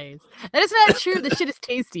not nice. That is not true. This shit is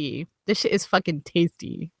tasty. This shit is fucking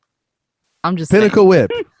tasty. I'm just Pinnacle Whip,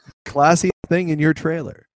 classy thing in your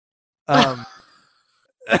trailer. I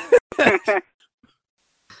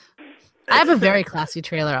have a very classy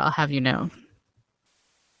trailer, I'll have you know.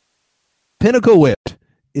 Pinnacle Whipped.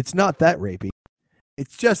 It's not that rapey.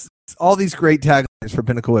 It's just all these great taglines for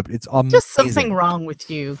Pinnacle Whipped. It's amazing. Just something wrong with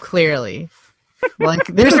you, clearly. Like,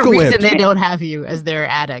 there's a Pinnacle reason Whipped. they don't have you as their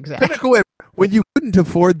ad exec. Pinnacle Whipped, when you couldn't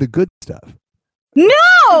afford the good stuff.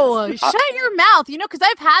 No! Shut your mouth. You know, because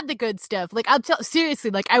I've had the good stuff. Like, I'll tell seriously,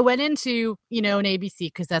 like, I went into, an ABC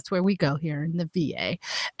because that's where we go here in the VA.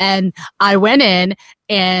 And I went in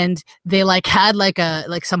and they had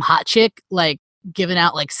some hot chick, giving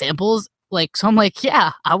out samples. So I'm like,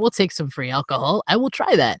 yeah, I will take some free alcohol. I will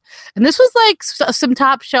try that. And this was some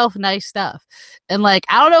top shelf nice stuff. And I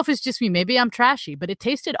don't know if it's just me. Maybe I'm trashy, but it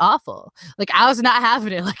tasted awful. I was not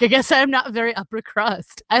having it. I guess I'm not very upper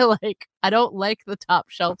crust. I don't like the top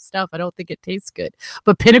shelf stuff. I don't think it tastes good.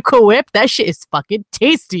 But Pinnacle Whip, that shit is fucking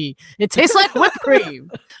tasty. It tastes like whipped cream.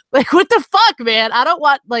 What the fuck, man? I don't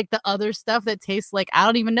want the other stuff that tastes I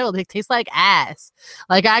don't even know. They taste like ass.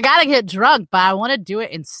 I gotta get drunk, but I want to do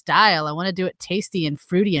it in style. I want to do it tasty and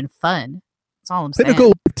fruity and fun. That's all I'm saying.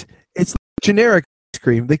 Pinnacle Whipped. It's generic ice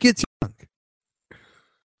cream that gets you drunk.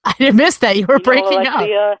 I didn't miss that. You were breaking up.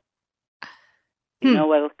 You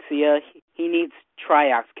know, Alexia, he needs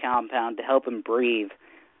Triox compound to help him breathe.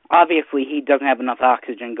 Obviously, he doesn't have enough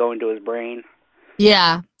oxygen going to his brain.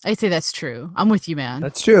 Yeah, I say that's true. I'm with you, man.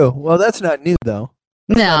 That's true. Well, that's not new, though.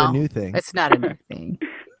 That's not a new thing. It's not a new thing.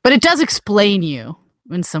 But it does explain you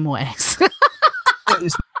in some ways.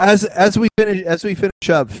 As we finish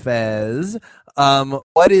up, Fez,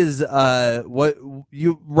 what is what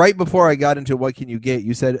you right before I got into what can you get?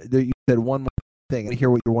 You said one more thing. I hear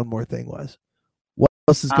what your one more thing was. What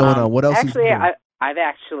else is going on? What else actually, is new? I've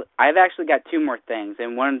actually got two more things,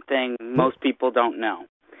 and one thing most people don't know.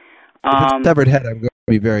 If it's a severed head, I'm going to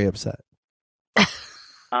be very upset.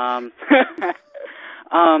 On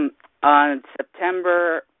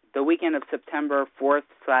the weekend of September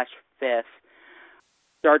 4th/5th,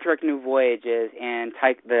 Star Trek New Voyages and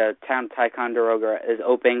the town of Ticonderoga is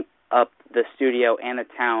opening up the studio and the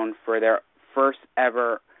town for their first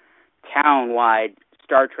ever town-wide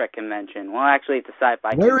Star Trek convention. Well, actually, it's a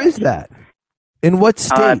sci-fi Where convention. is that? In what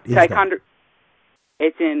state is that?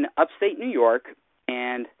 It's in upstate New York,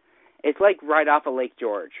 and it's right off of Lake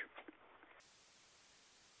George.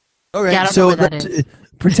 All right, Yeah, I don't so know where that is.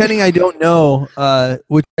 pretending I don't know,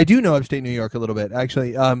 which I do know upstate New York a little bit,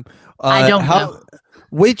 actually. I don't know.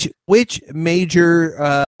 Which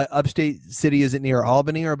major upstate city is it near?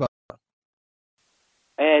 Albany or Buffalo?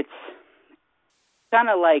 It's kind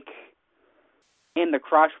of in the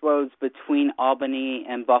crossroads between Albany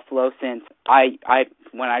and Buffalo. Since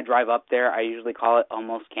when I drive up there, I usually call it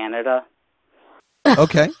almost Canada.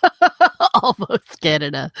 Okay. Almost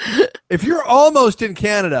Canada. If you're almost in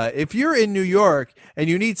Canada, if you're in New York and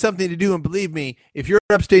you need something to do, and believe me, if you're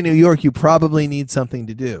in upstate New York, you probably need something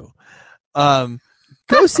to do.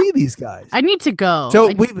 Go see these guys. I need to go. So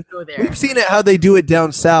I need to go there. we've seen it how they do it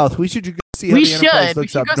down south. We should go see how We the Enterprise should. We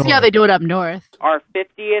looks should up go north. see how they do it up north. Our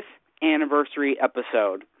 50th anniversary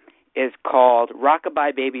episode is called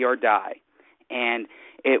Rockabye Baby or Die, and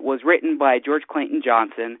it was written by George Clayton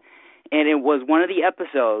Johnson, and it was one of the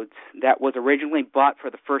episodes that was originally bought for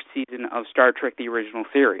the first season of Star Trek: The Original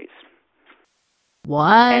Series.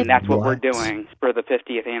 What? And that's what we're What? doing for the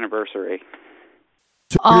 50th anniversary.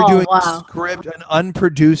 So Oh, you're doing wow. an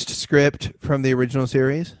unproduced script from the original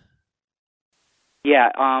series? Yeah,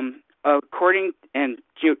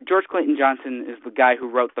 George Clayton Johnson is the guy who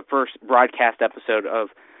wrote the first broadcast episode of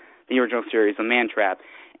the original series, The Man Trap.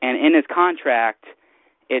 And in his contract,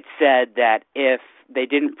 it said that if they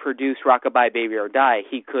didn't produce Rockabye Baby or Die,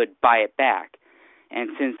 he could buy it back. And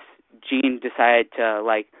since Gene decided to,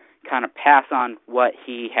 kind of pass on what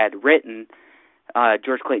he had written,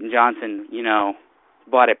 George Clayton Johnson,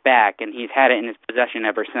 bought it back, and he's had it in his possession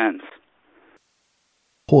ever since.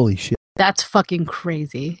 Holy shit! That's fucking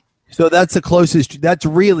crazy. So that's the closest. That's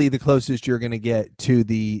really the closest you're going to get to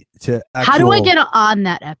the to. Actual, How do I get on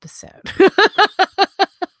that episode?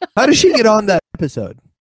 How does she get on that episode?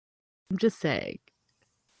 I'm just saying.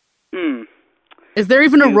 Hmm. Is there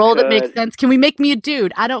even a You role that makes could. sense? Can we make me a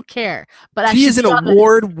dude? I don't care. But I She should is an be on the-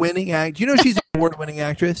 award-winning act. Do you know she's an award-winning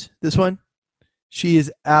actress? This one, she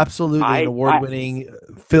is absolutely I- an award-winning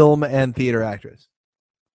film and theater actress.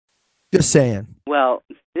 Just saying. Well,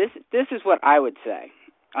 this is what I would say.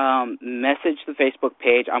 Message the Facebook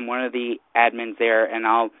page. I'm one of the admins there, and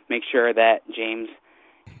I'll make sure that James,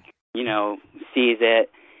 sees it,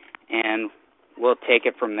 and we'll take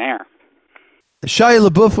it from there. Shia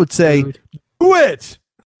LaBeouf would say, Dude. "Do it."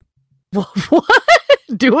 What?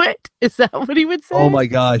 Do it? Is that what he would say? Oh my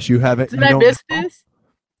gosh, you haven't. Did you I don't miss know? this?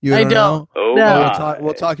 You I don't. don't. Know? Oh, No. my.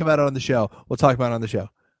 We'll talk about it on the show. We'll talk about it on the show.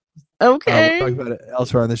 Okay. We'll talk about it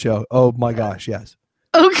elsewhere on the show. Oh my gosh, yes.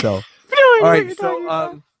 Okay. So, No, I know all right. what you're talking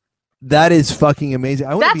about. So, that is fucking amazing.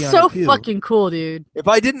 I want to That's be on so it too. fucking cool, dude. If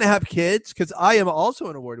I didn't have kids, because I am also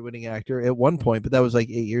an award-winning actor at one point, but that was like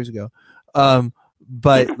 8 years ago.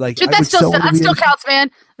 But like, Shit, I that would still so wanna that be still in- counts,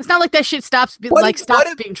 man. It's not like that shit stops What if- stops what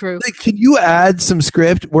if- being true. Like, can you add some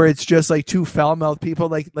script where it's just like two foul-mouthed people,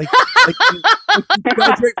 like the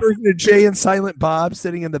Star Trek version of Jay and Silent Bob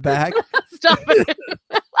sitting in the back, Stop it.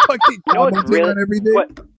 fucking You know what's commenting really- on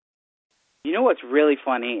everything? You know what's really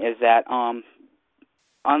funny is that on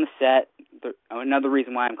the set, another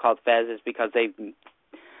reason why I'm called Fez is because they've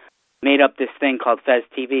made up this thing called Fez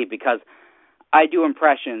TV, because I do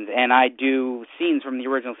impressions and I do scenes from the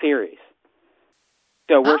original series.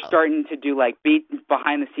 So we're Oh. starting to do like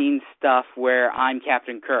behind the scenes stuff where I'm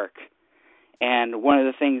Captain Kirk. And one of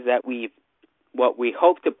the things that we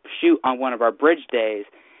hope to shoot on one of our bridge days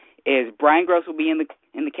is Brian Gross will be in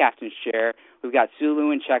the captain's chair. We've got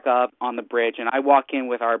Sulu and Chekhov on the bridge, and I walk in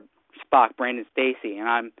with our Spock, Brandon Stacy, and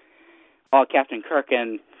I'm all Captain Kirk,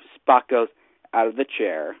 and Spock goes out of the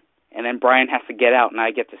chair, and then Brian has to get out, and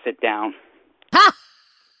I get to sit down. Ha!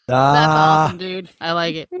 That's Ah. awesome, dude. I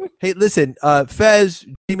like it. Hey, listen, Fez,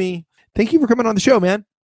 Jimmy, thank you for coming on the show, man.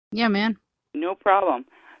 Yeah, man. No problem.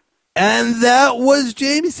 And that was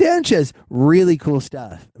Jamie Sanchez. Really cool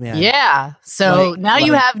stuff, man. Yeah. So Like- now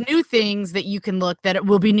you like- have new things that you can look that it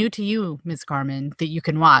will be new to you, Ms. Carmen, that you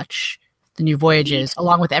can watch the new voyages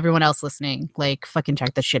along with everyone else listening. Like, fucking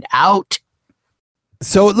check that shit out.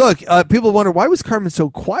 So look, people wonder why was Carmen so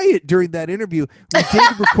quiet during that interview. We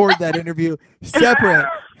did record that interview separate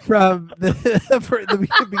from the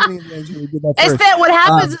beginning of the interview. We did that Is first. that what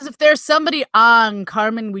happens? Is if there's somebody on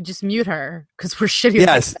Carmen, we just mute her because we're shitty.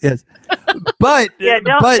 Yes, yes. But Yeah,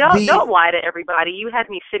 but don't lie to everybody. You had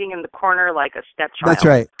me sitting in the corner like a stepchild. That's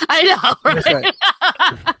right. I know, That's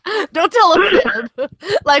right? Don't tell a fib.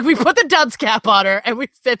 Like, we put the dunce cap on her and we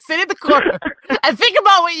said, sit in the corner and think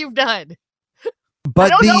about what you've done. But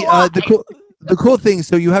don't know why. the cool thing.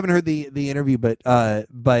 So you haven't heard the interview, but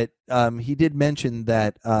he did mention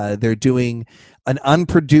that they're doing an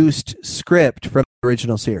unproduced script from the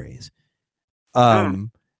original series.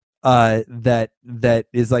 That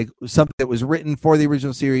is like something that was written for the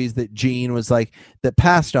original series that Gene was like that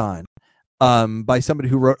passed on by somebody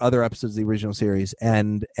who wrote other episodes of the original series,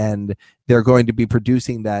 and they're going to be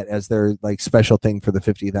producing that as their like special thing for the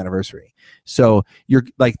 50th anniversary. So you're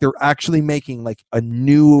like they're actually making like a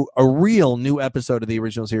real new episode of the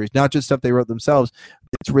original series, not just stuff they wrote themselves.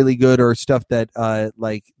 It's really good, or stuff that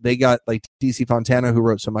like they got like DC Fontana, who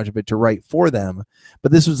wrote so much of it, to write for them.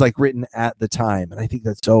 But this was like written at the time, and I think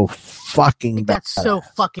that's so fucking. That's so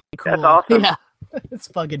badass. fucking cool. That's awesome. Yeah. It's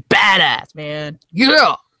fucking badass, man.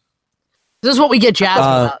 Yeah. This is what we get jazzed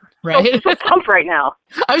about, right? I'm so pumped right now.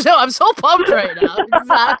 I'm so pumped right now.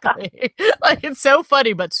 Exactly. Like, it's so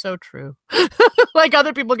funny, but so true. Like,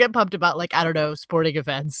 other people get pumped about, like, I don't know, sporting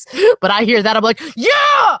events. But I hear that, I'm like,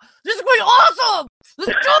 yeah! This is going to be awesome!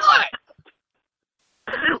 Let's do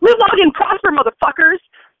it! Live long and prosper, motherfuckers.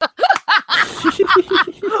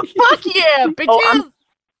 Fuck yeah, bitches! I'm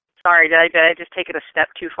sorry. Did I just take it a step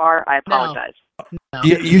too far? I apologize. No.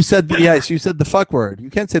 You said yes. You said the fuck word. You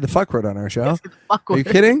can't say the fuck word on our show. Fuck Are you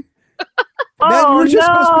with kidding? Man, you were just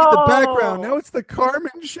supposed to be in the no. background. Now it's the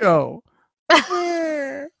Carmen show.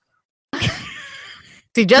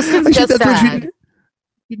 See, Justin's Actually, just that's what sad.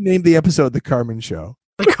 you named the episode the Carmen Show.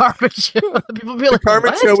 The Carmen Show. People be The like,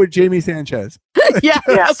 Carmen what? Show with Jamie Sanchez. Yeah,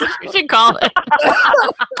 Yeah. that's what we should call it.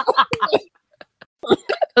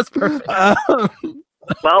 That's perfect.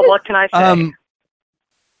 Well, what can I say?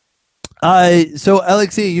 So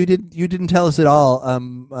Alexia, you didn't tell us at all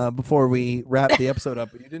before we wrap the episode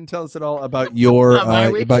up. You didn't tell us at all about your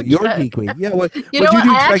Geek Week. Yeah, what You know what?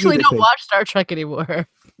 do I actually this don't week? watch Star Trek anymore.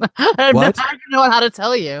 I What? don't know how to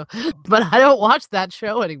tell you, but I don't watch that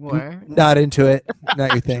show anymore. Not into it.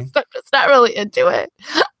 Not your thing. I'm just not really into it.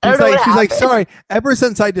 I don't know what She's like, happened. sorry. Ever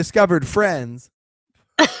since I discovered Friends,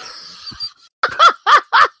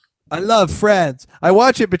 I love Friends. I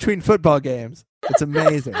watch it between football games. It's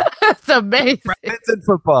amazing. It's amazing. Friends and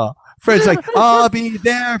football. Friends like, I'll be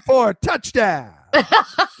there for touchdown. That's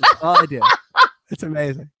all I do. It's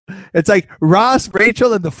amazing. It's like Ross,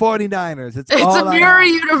 Rachel, and the 49ers. It's It's all a I mirror have.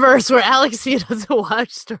 universe where Alexia doesn't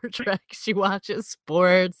watch Star Trek. She watches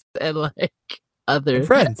sports and like other And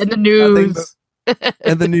Friends. and the Nothing news.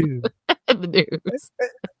 And the news. And the news.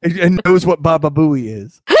 And knows what Baba Booey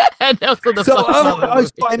is. And also the So, fucking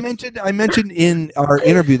so I mentioned in our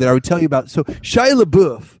interview that I would tell you about. So Shia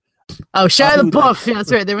LaBeouf Shia who, LaBeouf. Yeah,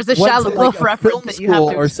 that's right. There was a went Shia to, LaBeouf like, a reference film that you have school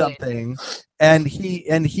to or explain. something, and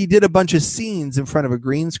he did a bunch of scenes in front of a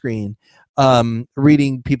green screen,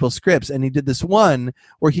 reading people's scripts, and he did this one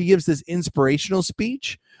where he gives this inspirational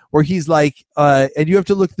speech where he's like, and you have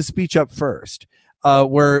to look the speech up first.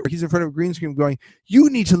 Where he's in front of a green screen going, you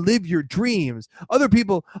need to live your dreams. Other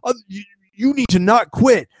people, you need to not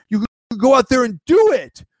quit. You can go out there and do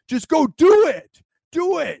it. Just go do it.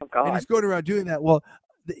 Do it. Oh, God. And he's going around doing that. Well,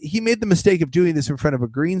 he made the mistake of doing this in front of a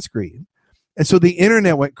green screen. And so the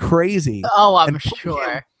internet went crazy. Oh, I'm and put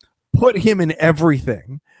sure. Put him in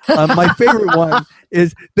everything. My favorite one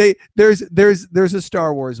is there's a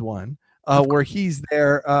Star Wars one. Where he's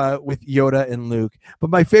there with Yoda and Luke. But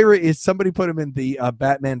my favorite is somebody put him in the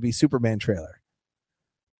Batman v Superman trailer,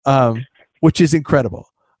 which is incredible.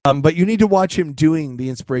 But you need to watch him doing the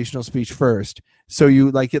inspirational speech first, so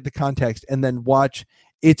you like get the context, and then watch.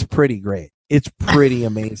 It's pretty great. It's pretty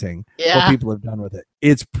amazing what Yeah. people have done with it.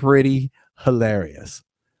 It's pretty hilarious.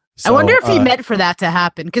 I wonder if he So, meant for that to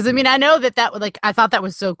happen. Because I mean, I know that would like I thought that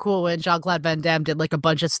was so cool when Jean-Claude Van Damme did like a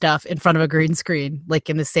bunch of stuff in front of a green screen, like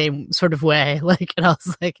in the same sort of way. Like, and I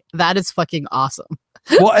was like, that is fucking awesome.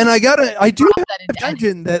 well, and I do Drop that have into to editing.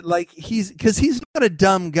 imagine that like because he's not a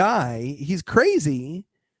dumb guy. He's crazy,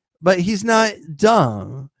 but he's not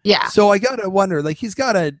dumb. Yeah. So I gotta wonder, like, he's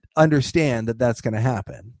gotta understand that that's gonna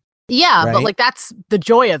happen. Yeah, but Right? like that's the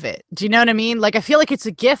joy of it. Do you know what I mean? Like I feel like it's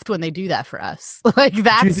a gift when they do that for us. Like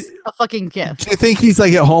that's thi- a fucking gift. Do you think he's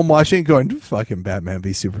like at home watching, going, "Fucking Batman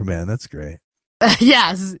v Superman"? That's great.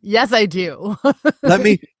 Yes, yes, I do. Let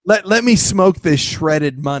me smoke this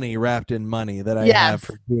shredded money wrapped in money that I Yes. have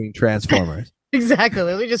for doing Transformers. Exactly.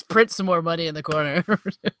 Let me just print some more money in the corner.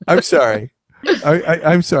 I'm sorry.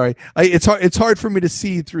 I'm sorry. It's hard for me to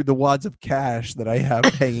see through the wads of cash that I have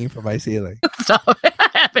hanging from my ceiling. Stop it. I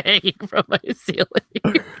have hanging from my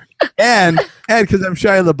ceiling. And because I'm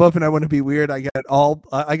Shia LaBeouf and I want to be weird, I got it all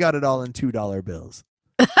in $2 bills.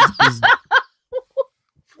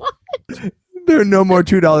 What? There are no more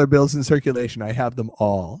 $2 bills in circulation. I have them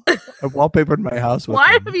all. I've wallpapered my house with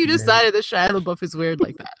Why them. have you decided that Shia LaBeouf is weird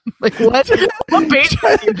like that? Like what? What basis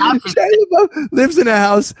do you have for Shia LaBeouf lives in a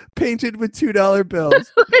house painted with $2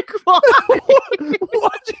 bills, like why?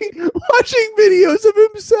 watching videos of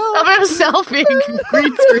himself. Of himself being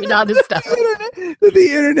green screen on his stuff. That the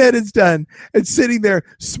internet has done, and sitting there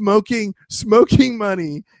smoking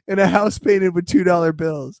money in a house painted with $2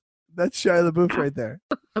 bills. That's Shia LaBeouf right there.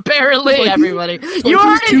 Apparently, Like he- everybody. like You he's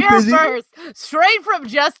heard it too here busy. first. Straight from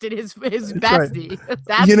Justin, his right. bestie.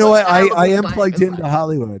 That's You know what? I Shia am LaBeouf's plugged life is into like.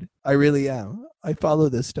 Hollywood. I really am. I follow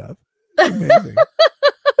this stuff. It's amazing.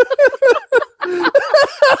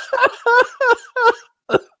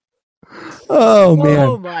 Oh man.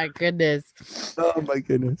 Oh my goodness. Oh my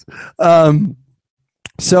goodness.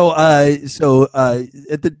 So at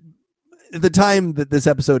the time that this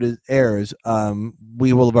episode airs,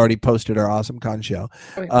 we will have already posted our AwesomeCon show.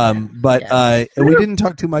 But Yeah. we didn't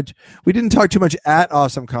talk too much. We didn't talk too much at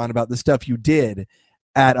AwesomeCon about the stuff you did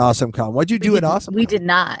at AwesomeCon. What'd you do at AwesomeCon? We did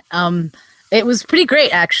not. It was pretty great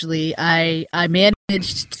actually. I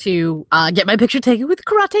managed to get my picture taken with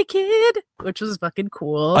Karate Kid, which was fucking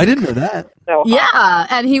cool. I didn't know that. So Yeah,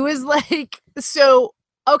 and he was like, so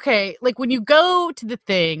okay, like when you go to the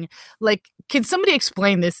thing, like, can somebody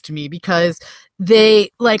explain this to me? Because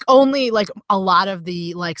they like only like a lot of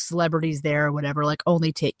the like celebrities there or whatever, like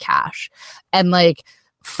only take cash, and like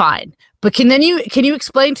fine, but can you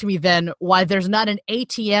explain to me then why there's not an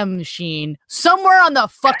ATM machine somewhere on the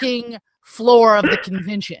fucking floor of the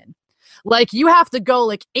convention? Like you have to go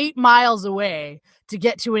like 8 miles away to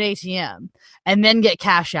get to an ATM and then get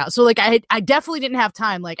cash out. So like I definitely didn't have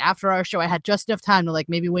time. Like after our show, I had just enough time to like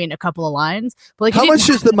maybe wait in a couple of lines. But like, how much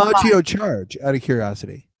does the Macchio charge? Out of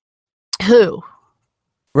curiosity, who?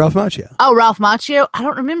 Ralph Macchio. Oh, Ralph Macchio. I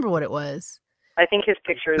don't remember what it was. I think his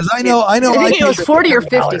picture is. Because I know. I think it was paid 40 or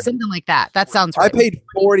 50, something like that. That sounds right. I paid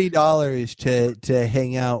 $40 to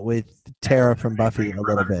hang out with Tara from Buffy a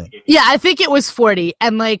little bit. Yeah, I think it was 40.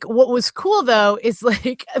 And like, what was cool though is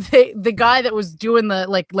like the guy that was doing the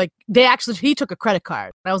like he took a credit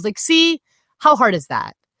card. And I was like, see, how hard is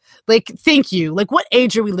that? Like, thank you. Like, what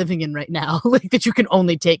age are we living in right now? Like, that you can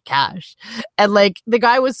only take cash. And like, the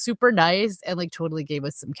guy was super nice and like totally gave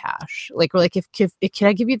us some cash. Like, we're like, if can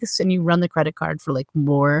I give you this? And you run the credit card for like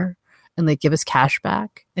more and like give us cash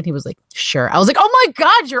back. And he was like, sure. I was like, oh my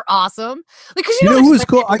God, you're awesome. Like, cause you know who was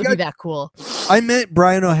cool? I got that cool. I met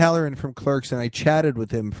Brian O'Halloran from Clerks and I chatted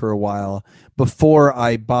with him for a while before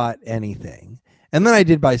I bought anything. And then I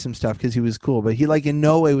did buy some stuff because he was cool, but he like in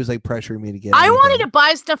no way was like pressuring me to get I anything. wanted to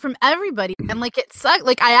buy stuff from everybody, and like it sucked.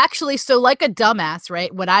 Like I actually, so like a dumbass,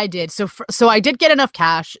 right? What I did, so I did get enough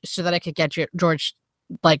cash so that I could get George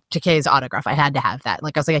like Takei's autograph. I had to have that.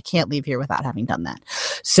 Like I was like, I can't leave here without having done that.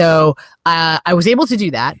 So I was able to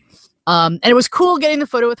do that. And it was cool getting the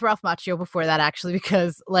photo with Ralph Macchio before that, actually,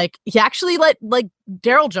 because like he actually let like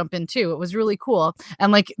Daryl jump in too. It was really cool.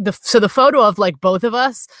 And like the photo of like both of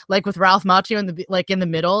us, like with Ralph Macchio in the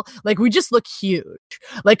middle, like we just look huge,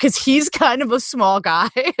 like because he's kind of a small guy,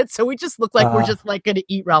 and so we just look like we're just like gonna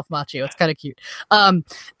eat Ralph Macchio. It's kind of cute. And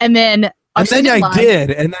then. And then I did,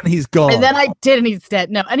 and then he's gone. And then I did, and he's dead.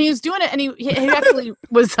 No, and he was doing it, and he actually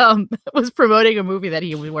was promoting a movie that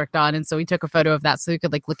he worked on, and so he took a photo of that so he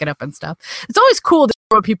could like look it up and stuff. It's always cool to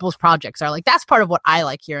hear what people's projects are. Like that's part of what I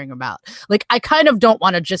like hearing about. Like I kind of don't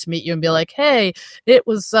want to just meet you and be like, hey, it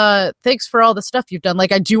was thanks for all the stuff you've done.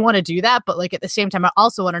 Like I do want to do that, but like at the same time, I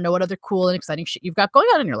also want to know what other cool and exciting shit you've got going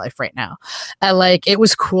on in your life right now. And like it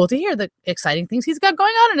was cool to hear the exciting things he's got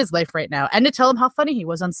going on in his life right now, and to tell him how funny he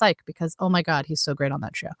was on Psych, because oh my God, he's so great on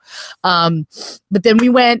that show. But then we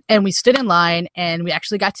went and we stood in line and we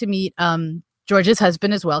actually got to meet George's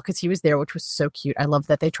husband as well, because he was there, which was so cute. I love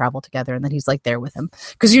that they travel together and that he's like there with him.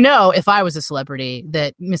 Because if I was a celebrity,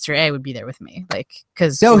 that Mr. A would be there with me. Like,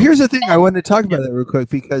 because no, here's the thing. I wanted to talk about that real quick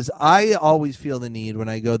because I always feel the need when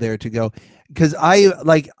I go there to go, because I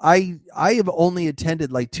have only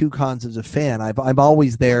attended like 2 cons as a fan. I'm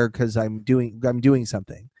always there because I'm doing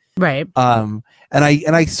something. Right. And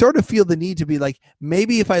I sort of feel the need to be like,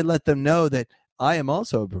 maybe if I let them know that I am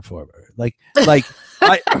also a performer, like I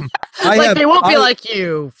like they won't be like,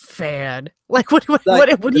 you fan. Like what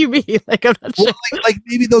do you mean? Like I'm not sure. Like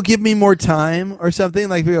maybe they'll give me more time or something.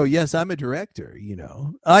 Like we go, yes, I'm a director. You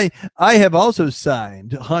know, I have also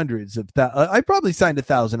signed hundreds of I probably signed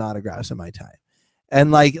 1,000 autographs in my time.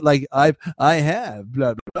 And like I have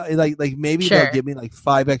blah, blah, blah. Like maybe sure. They'll give me like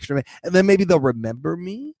 5 extra, and then maybe they'll remember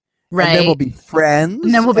me. Right. And then we'll be friends.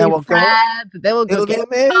 And then we'll be friends. Then we'll go get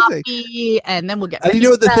amazing. coffee, and then we'll get. And you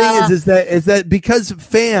know what the thing is that because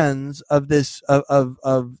fans of this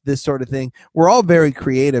of this sort of thing, we're all very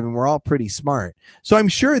creative and we're all pretty smart. So I'm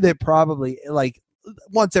sure that probably like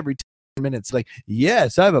once every 10 minutes, like,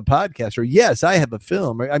 yes, I have a podcast, or yes, I have a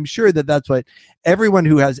film. I'm sure that that's what everyone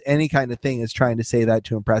who has any kind of thing is trying to say that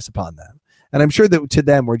to impress upon them. And I'm sure that to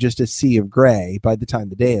them, we're just a sea of gray by the time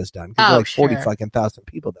the day is done. Because like 40 fucking thousand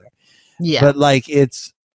people there. Yeah. But like,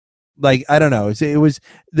 it's like, I don't know. It was,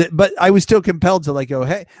 but I was still compelled to like go,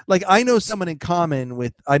 hey, like I know someone in common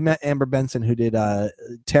with, I met Amber Benson who did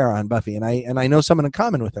Tara on Buffy, and I know someone in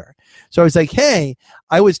common with her. So I was like, hey,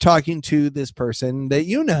 I was talking to this person that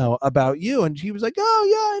you know about you. And she was like, oh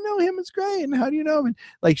yeah, I know him. It's great. And how do you know him? And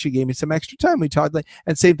like, she gave me some extra time. We talked like,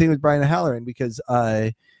 and same thing with Brian O'Halloran because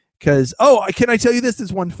can I tell you this? This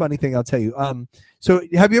is one funny thing I'll tell you. So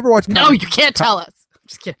have you ever watched? No, you can't tell us. I'm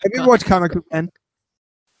just kidding. Have you ever watched Comic Book Men?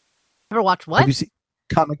 Ever watched what? Have you seen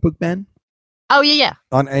Comic Book Men? Oh yeah.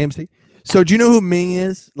 On AMC. So do you know who Ming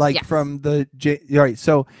is? Like yes. From the all right.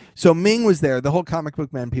 So Ming was there, the whole Comic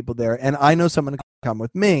Book Men people there, and I know someone come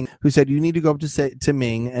with Ming who said you need to go up to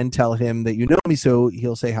Ming and tell him that you know me, so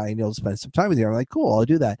he'll say hi and he'll spend some time with you. I'm like, cool, I'll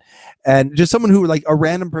do that. And just someone who like a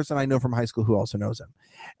random person I know from high school who also knows him.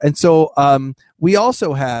 And so we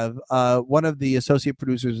also have one of the associate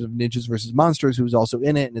producers of Ninjas vs. Monsters who's also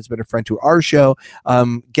in it and has been a friend to our show.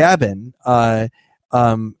 Gavin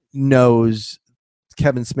knows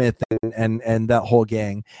Kevin Smith and that whole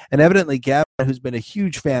gang. And evidently Gavin, who's been a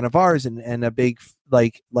huge fan of ours and a big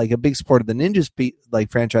like a big supporter of the Ninjas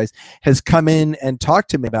franchise, has come in and talked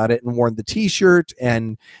to me about it and worn the t-shirt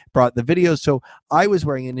and brought the video. So I was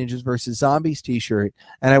wearing a Ninjas versus Zombies t-shirt,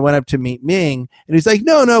 and I went up to meet Ming, and he's like,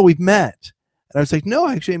 no, we've met. And I was like, no,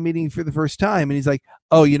 actually I'm meeting you for the first time. And he's like,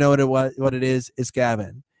 oh, you know what it is? It's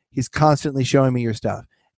Gavin. He's constantly showing me your stuff.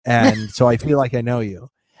 And so I feel like I know you.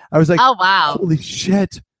 I was like, oh wow, holy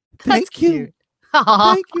shit. That's Thank you. cute.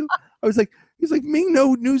 Aw. Thank you. I was like, he's like, Ming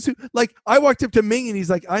knows who. Like, I walked up to Ming and he's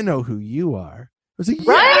like, I know who you are. I was like,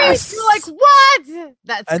 Right? yes. You're like, what?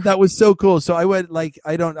 That's And that was so cool. So I went like,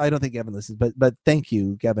 I don't think Gavin listens, but thank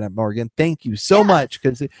you, Gavin at Morgan. Thank you so much,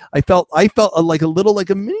 because I felt like a little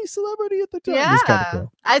like a mini celebrity at the time. It was kinda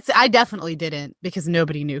cool. I definitely didn't, because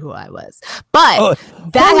nobody knew who I was. But Oh,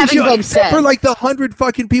 that holy having shit, been except said, for like the 100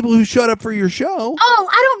 fucking people who showed up for your show,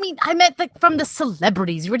 I meant like from the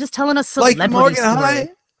celebrities. You were just telling us like celebrity Morgan story.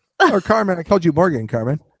 High or Carmen. I called you Morgan,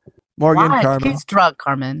 Carmen. Morgan, Why? Carmen. He's drunk,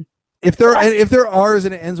 Carmen. If there are R's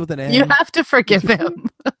and it ends with an N, You have to forgive him.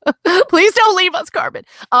 Please don't leave us, Carmen.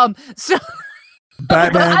 So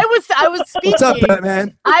Batman. I was speaking. What's up,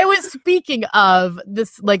 Batman? I was speaking of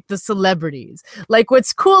this, like the celebrities. Like,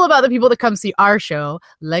 what's cool about the people that come see our show,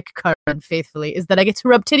 like Carmen faithfully, is that I get to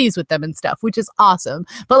rub titties with them and stuff, which is awesome.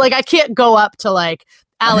 But like, I can't go up to like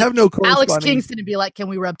I have no Alex corresponding- Kingston and be like, "Can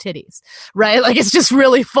we rub titties?" Right? Like, it's just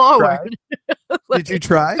really forward. Did you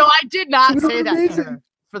try? No, I did not It was say that to amazing. her,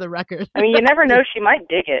 for the record. I mean, you never know. She might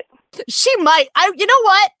dig it. She might. You know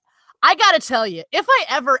what? I gotta tell you, if I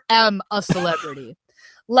ever am a celebrity,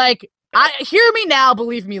 like, hear me now,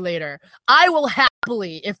 believe me later. I will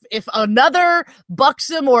happily, if another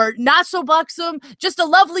buxom or not so buxom, just a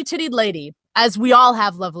lovely tittied lady, as we all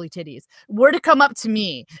have lovely titties, were to come up to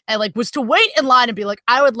me and like was to wait in line and be like,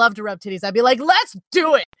 I would love to rub titties, I'd be like, let's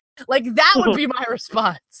do it. Like, that would be my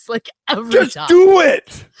response. Like, every Just time. do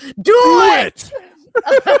it. Do it.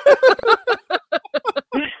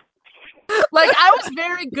 Like, I was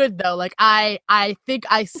very good though. Like, I think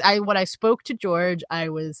I when I spoke to George, I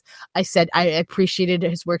said I appreciated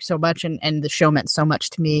his work so much, and the show meant so much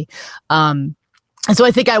to me. And so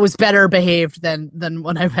I think I was better behaved than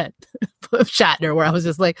when I met Shatner, where I was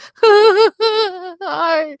just like,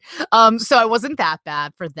 hi. So I wasn't that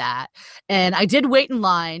bad for that. And I did wait in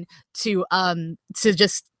line to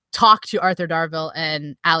just talk to Arthur Darvill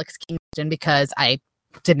and Alex Kingston, because I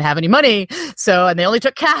didn't have any money, and they only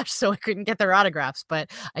took cash, so I couldn't get their autographs.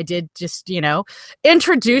 But I did just,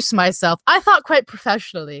 introduce myself, I thought quite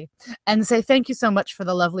professionally, and say thank you so much for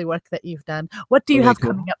the lovely work that you've done. What do you have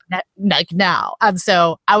coming up now? And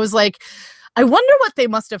so I was like, I wonder what they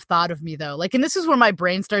must have thought of me though. Like, and this is where my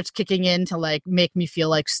brain starts kicking in to like make me feel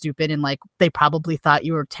like stupid, and like they probably thought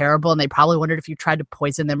you were terrible, and they probably wondered if you tried to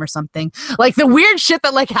poison them or something. Like, the weird shit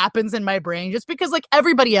that like happens in my brain just because like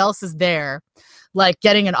everybody else is there, like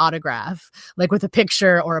getting an autograph, like with a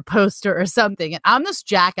picture or a poster or something. And I'm this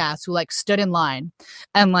jackass who like stood in line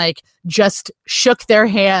and like just shook their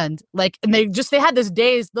hand. Like, and they had this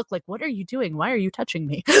dazed look, like, what are you doing? Why are you touching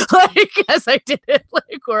me? Like, as I did it,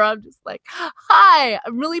 like, where I'm just like, hi,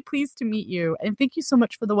 I'm really pleased to meet you. And thank you so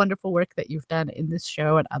much for the wonderful work that you've done in this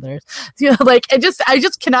show and others. Like, I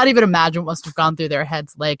just cannot even imagine what must have gone through their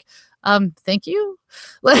heads. Like, thank you.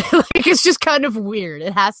 Like, it's just kind of weird.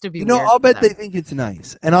 It has to be. Weird I'll bet them. they think it's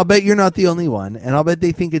nice, and I'll bet you're not the only one, and I'll bet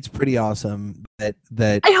they think it's pretty awesome that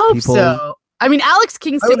I hope people. so. I mean, Alex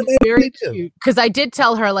Kingston was very me too. cute, because I did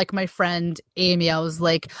tell her, like my friend Amy, I was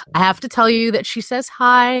like, I have to tell you that she says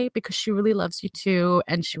hi because she really loves you too,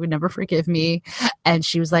 and she would never forgive me. And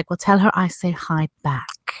she was like, well, tell her I say hi back.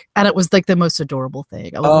 And it was like the most adorable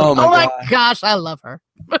thing. I was like, oh my gosh, I love her.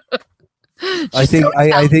 I think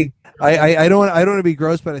I don't want to be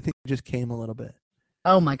gross, but I think it just came a little bit.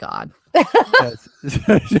 Oh my God. Yes.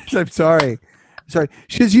 I'm sorry.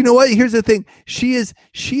 Because you know what? Here's the thing. She is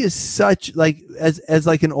such like as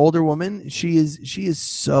like an older woman. She is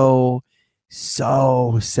so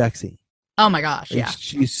sexy. Oh my gosh. Like, Yeah.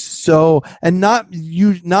 she's so, and not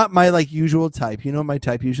my like usual type. You know what my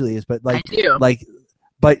type usually is, but like I do. like,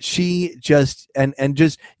 but she just and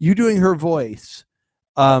just you doing her voice,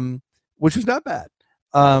 which was not bad.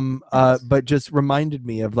 But just reminded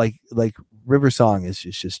me of like River Song is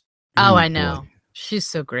just. Oh, I know. Boy. She's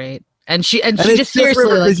so great. And she just seriously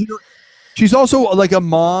River, like, she's also like a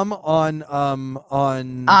mom on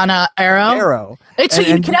Arrow.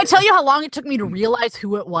 Can I tell you how long it took me to realize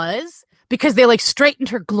who it was? Because they like straightened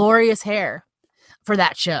her glorious hair for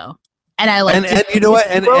that show. And I like, and you know what?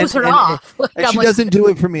 And her off. Like, and she doesn't do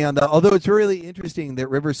it for me on that. Although it's really interesting that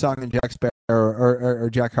River Song and Jack Sparrow or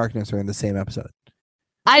Jack Harkness are in the same episode.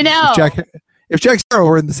 I know. If Jack Sparrow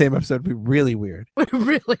were in the same episode, it'd be really weird.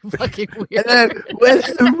 Really fucking weird. And then, where's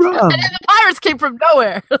the rum? And then the pirates came from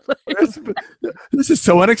nowhere. This is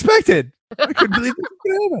so unexpected. I couldn't believe this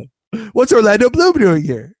could happen. What's Orlando Bloom doing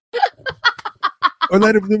here?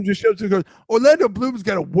 Orlando Bloom just shows up and goes, Orlando Bloom's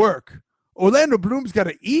got to work. Orlando Bloom's got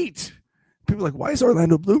to eat. People are like, why is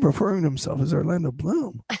Orlando Bloom referring to himself as Orlando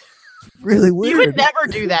Bloom? It's really weird. You would never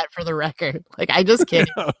do that for the record. Like, I just kidding.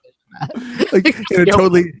 Like in a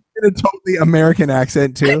totally American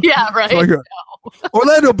accent too. Yeah, right. So I go,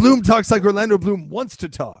 Orlando Bloom talks like Orlando Bloom wants to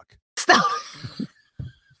talk. Stop.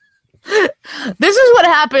 This is what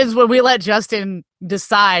happens when we let Justin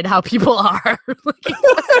decide how people are. Like, it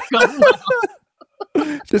doesn't go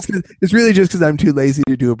well. It's really just because I'm too lazy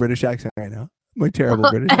to do a British accent right now. My terrible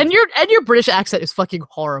British accent. And your British accent is fucking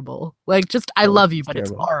horrible. Like, just I love you, but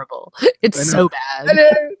terrible. It's horrible. It's so bad.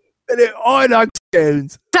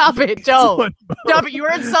 Scones. Stop it, don't. Stop it. You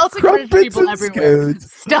are insulting British Crumpets people and everywhere.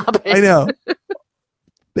 scones. Stop it. I know.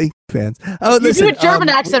 Thank you, fans. Oh, You listen, do a German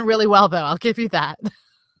accent really well, though. I'll give you that.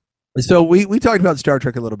 So we talked about Star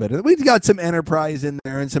Trek a little bit. We got some Enterprise in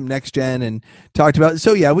there and some Next Gen and talked about.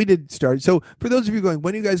 So yeah, we did start. So for those of you going,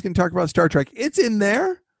 when are you guys going to talk about Star Trek? It's in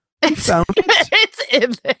there. You found it. It's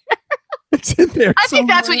in there. It's in there. I think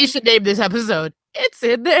that's what you should name this episode. It's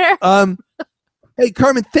in there. Hey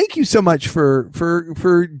Carmen, thank you so much for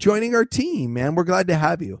joining our team, man. We're glad to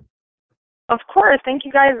have you. Of course. Thank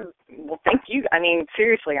you guys. Well, thank you. I mean,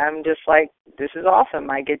 seriously, I'm just like, this is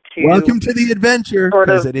awesome. I get to welcome to the adventure,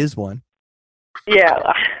 because it is one. Yeah,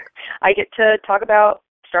 I get to talk about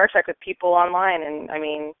Star Trek with people online, and I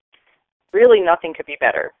mean, really, nothing could be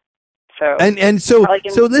better. So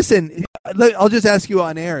so listen, I'll just ask you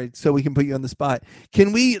on air so we can put you on the spot.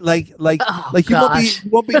 Can we you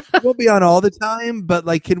won't be on all the time, but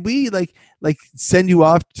like, can we like send you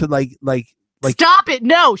off to like Stop it!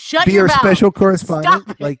 No, shut be your our mouth. special correspondent? Stop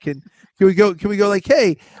it. Like, can we go like,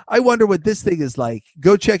 hey, I wonder what this thing is like.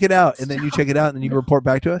 Go check it out, and then you check it out, and then you report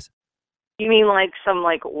back to us. You mean like some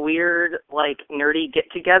like weird like nerdy get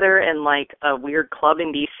together and like a weird club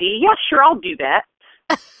in DC? Yeah, sure, I'll do that.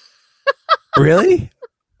 Really?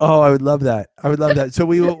 Oh, I would love that. So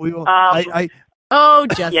we will. Oh,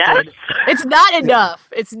 Justin. Yes? It's not enough.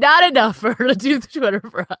 It's not enough for her to do the Twitter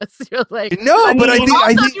for us. You're like, no, but I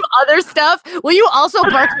think do other stuff. Will you also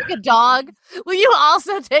bark like a dog? Will you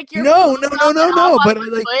also take your no. But I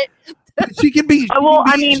like. She can be. Well,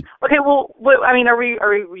 I mean, okay. Well, I mean, are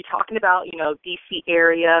we talking about DC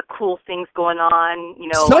area, cool things going on?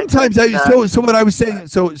 Sometimes so what I was saying.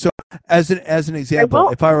 So as an example,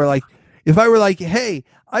 if I were like, hey,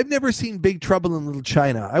 I've never seen Big Trouble in Little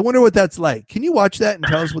China. I wonder what that's like. Can you watch that and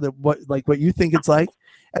tell us what you think it's like,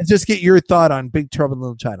 and just get your thought on Big Trouble in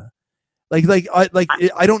Little China? I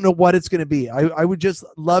don't know what it's going to be. I would just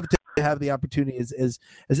love to have the opportunity as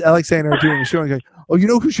Alex and I are doing the show and going, oh, you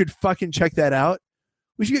know who should fucking check that out?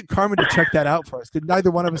 We should get Carmen to check that out for us, because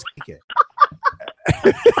neither one of us can get.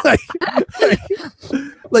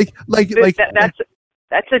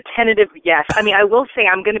 That's a tentative yes. I mean, I will say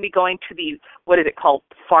I'm going to be going to the, what is it called,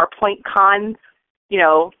 Farpoint Con. We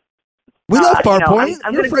love Farpoint.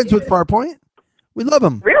 We're friends with Farpoint. We love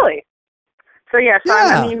them. Really? So yeah.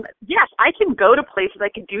 I mean, yes, I can go to places. I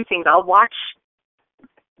can do things. I'll watch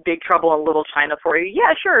Big Trouble in Little China for you.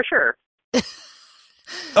 Yeah, sure.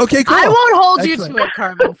 Okay, cool. I won't hold you to it,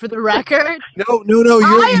 Carmen, for the record. No.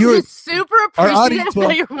 You're just super appreciative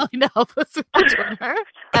that you're willing to help us with the Twitter.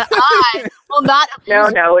 And I will not.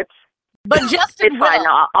 No, it's. But Justin it's fine.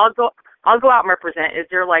 No, I'll go out and represent. Is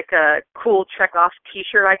there like a cool Chekhov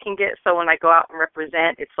T-shirt I can get, so when I go out and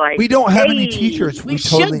represent, it's like we don't have any T-shirts. We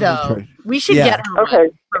totally should though. We should get them.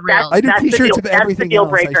 Okay, for real. I do T-shirts of everything that's the deal else.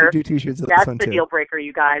 breaker. I should do T-shirts of that's this one the too. deal breaker,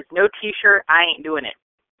 you guys. No T-shirt. I ain't doing it.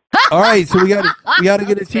 All right, so we got to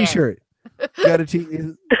get a T-shirt.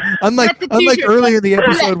 Unlike earlier in the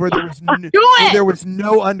episode where there was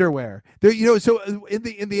no underwear. So in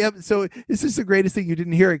the episode, this is the greatest thing. You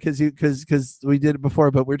didn't hear it because we did it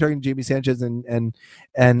before, but we're talking to Jamie Sanchez and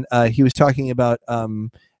he was talking about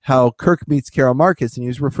how Kirk meets Carol Marcus, and he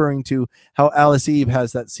was referring to how Alice Eve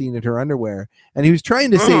has that scene in her underwear, and he was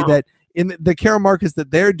trying to say that in the Carol Marcus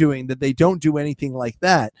that they're doing, that they don't do anything like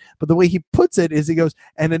that. But the way he puts it is he goes,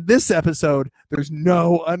 and in this episode, there's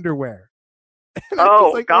no underwear.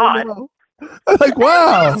 Oh, God. Oh, no. I'm like,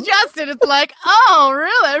 wow. It's Justin. It's like, oh,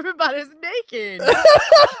 really? Everybody's naked.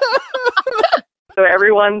 So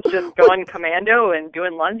everyone's just going commando and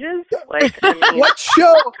doing lunges? Like, I mean, what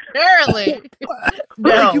show? Apparently.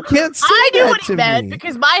 No. You can't say I knew that what he to meant me.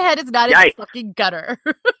 because my head is not in the fucking gutter.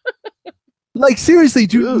 Like, seriously,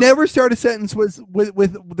 dude, never start a sentence with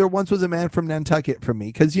there once was a man from Nantucket for me,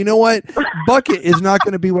 because you know what? Bucket is not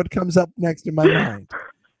going to be what comes up next in my mind.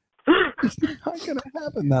 It's not going to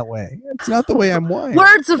happen that way. It's not the way I'm wired.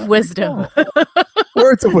 Words of wisdom.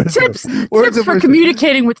 Words of wisdom. Tips Words for of wisdom.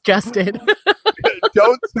 communicating with Justin.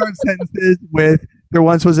 Don't start sentences with there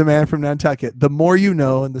once was a man from Nantucket. The more you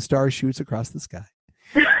know, and the star shoots across the sky.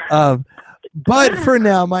 But for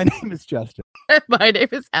now, my name is Justin. My name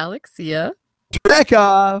is Alexia. Trek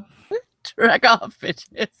off. Trek off,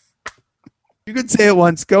 bitches. You can say it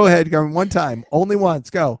once. Go ahead, Carmen. One time. Only once.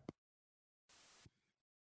 Go.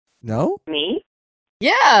 No? Me?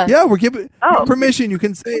 Yeah. Yeah, we're giving Oh. permission. You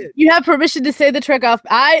can say it. You have permission to say the Trek off.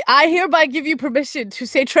 I hereby give you permission to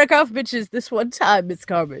say Trek off, bitches, this one time, Miss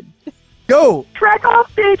Carmen. Go. Trek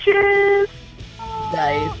off, bitches!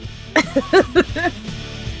 Nice.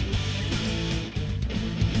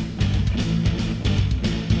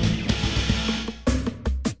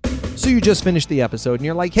 So you just finished the episode and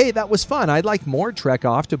you're like, hey, that was fun. I'd like more Trek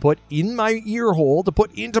Off to put in my ear hole, to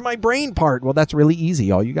put into my brain part. Well, that's really easy.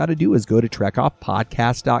 All you got to do is go to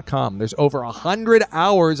trekoffpodcast.com. There's over 100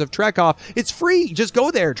 hours of Trek Off. It's free. Just go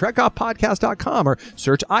there, trekoffpodcast.com, or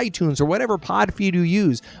search iTunes or whatever pod feed you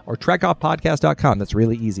use, or trekoffpodcast.com. That's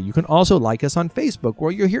really easy. You can also like us on Facebook,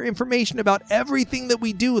 where you'll hear information about everything that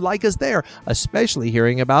we do. Like us there, especially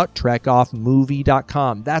hearing about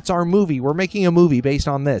trekoffmovie.com. That's our movie. We're making a movie based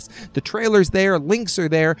on this. The trailer's there, links are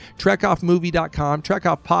there, trekoffmovie.com,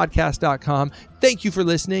 trekoffpodcast.com. Thank you for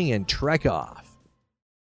listening, and Trek Off.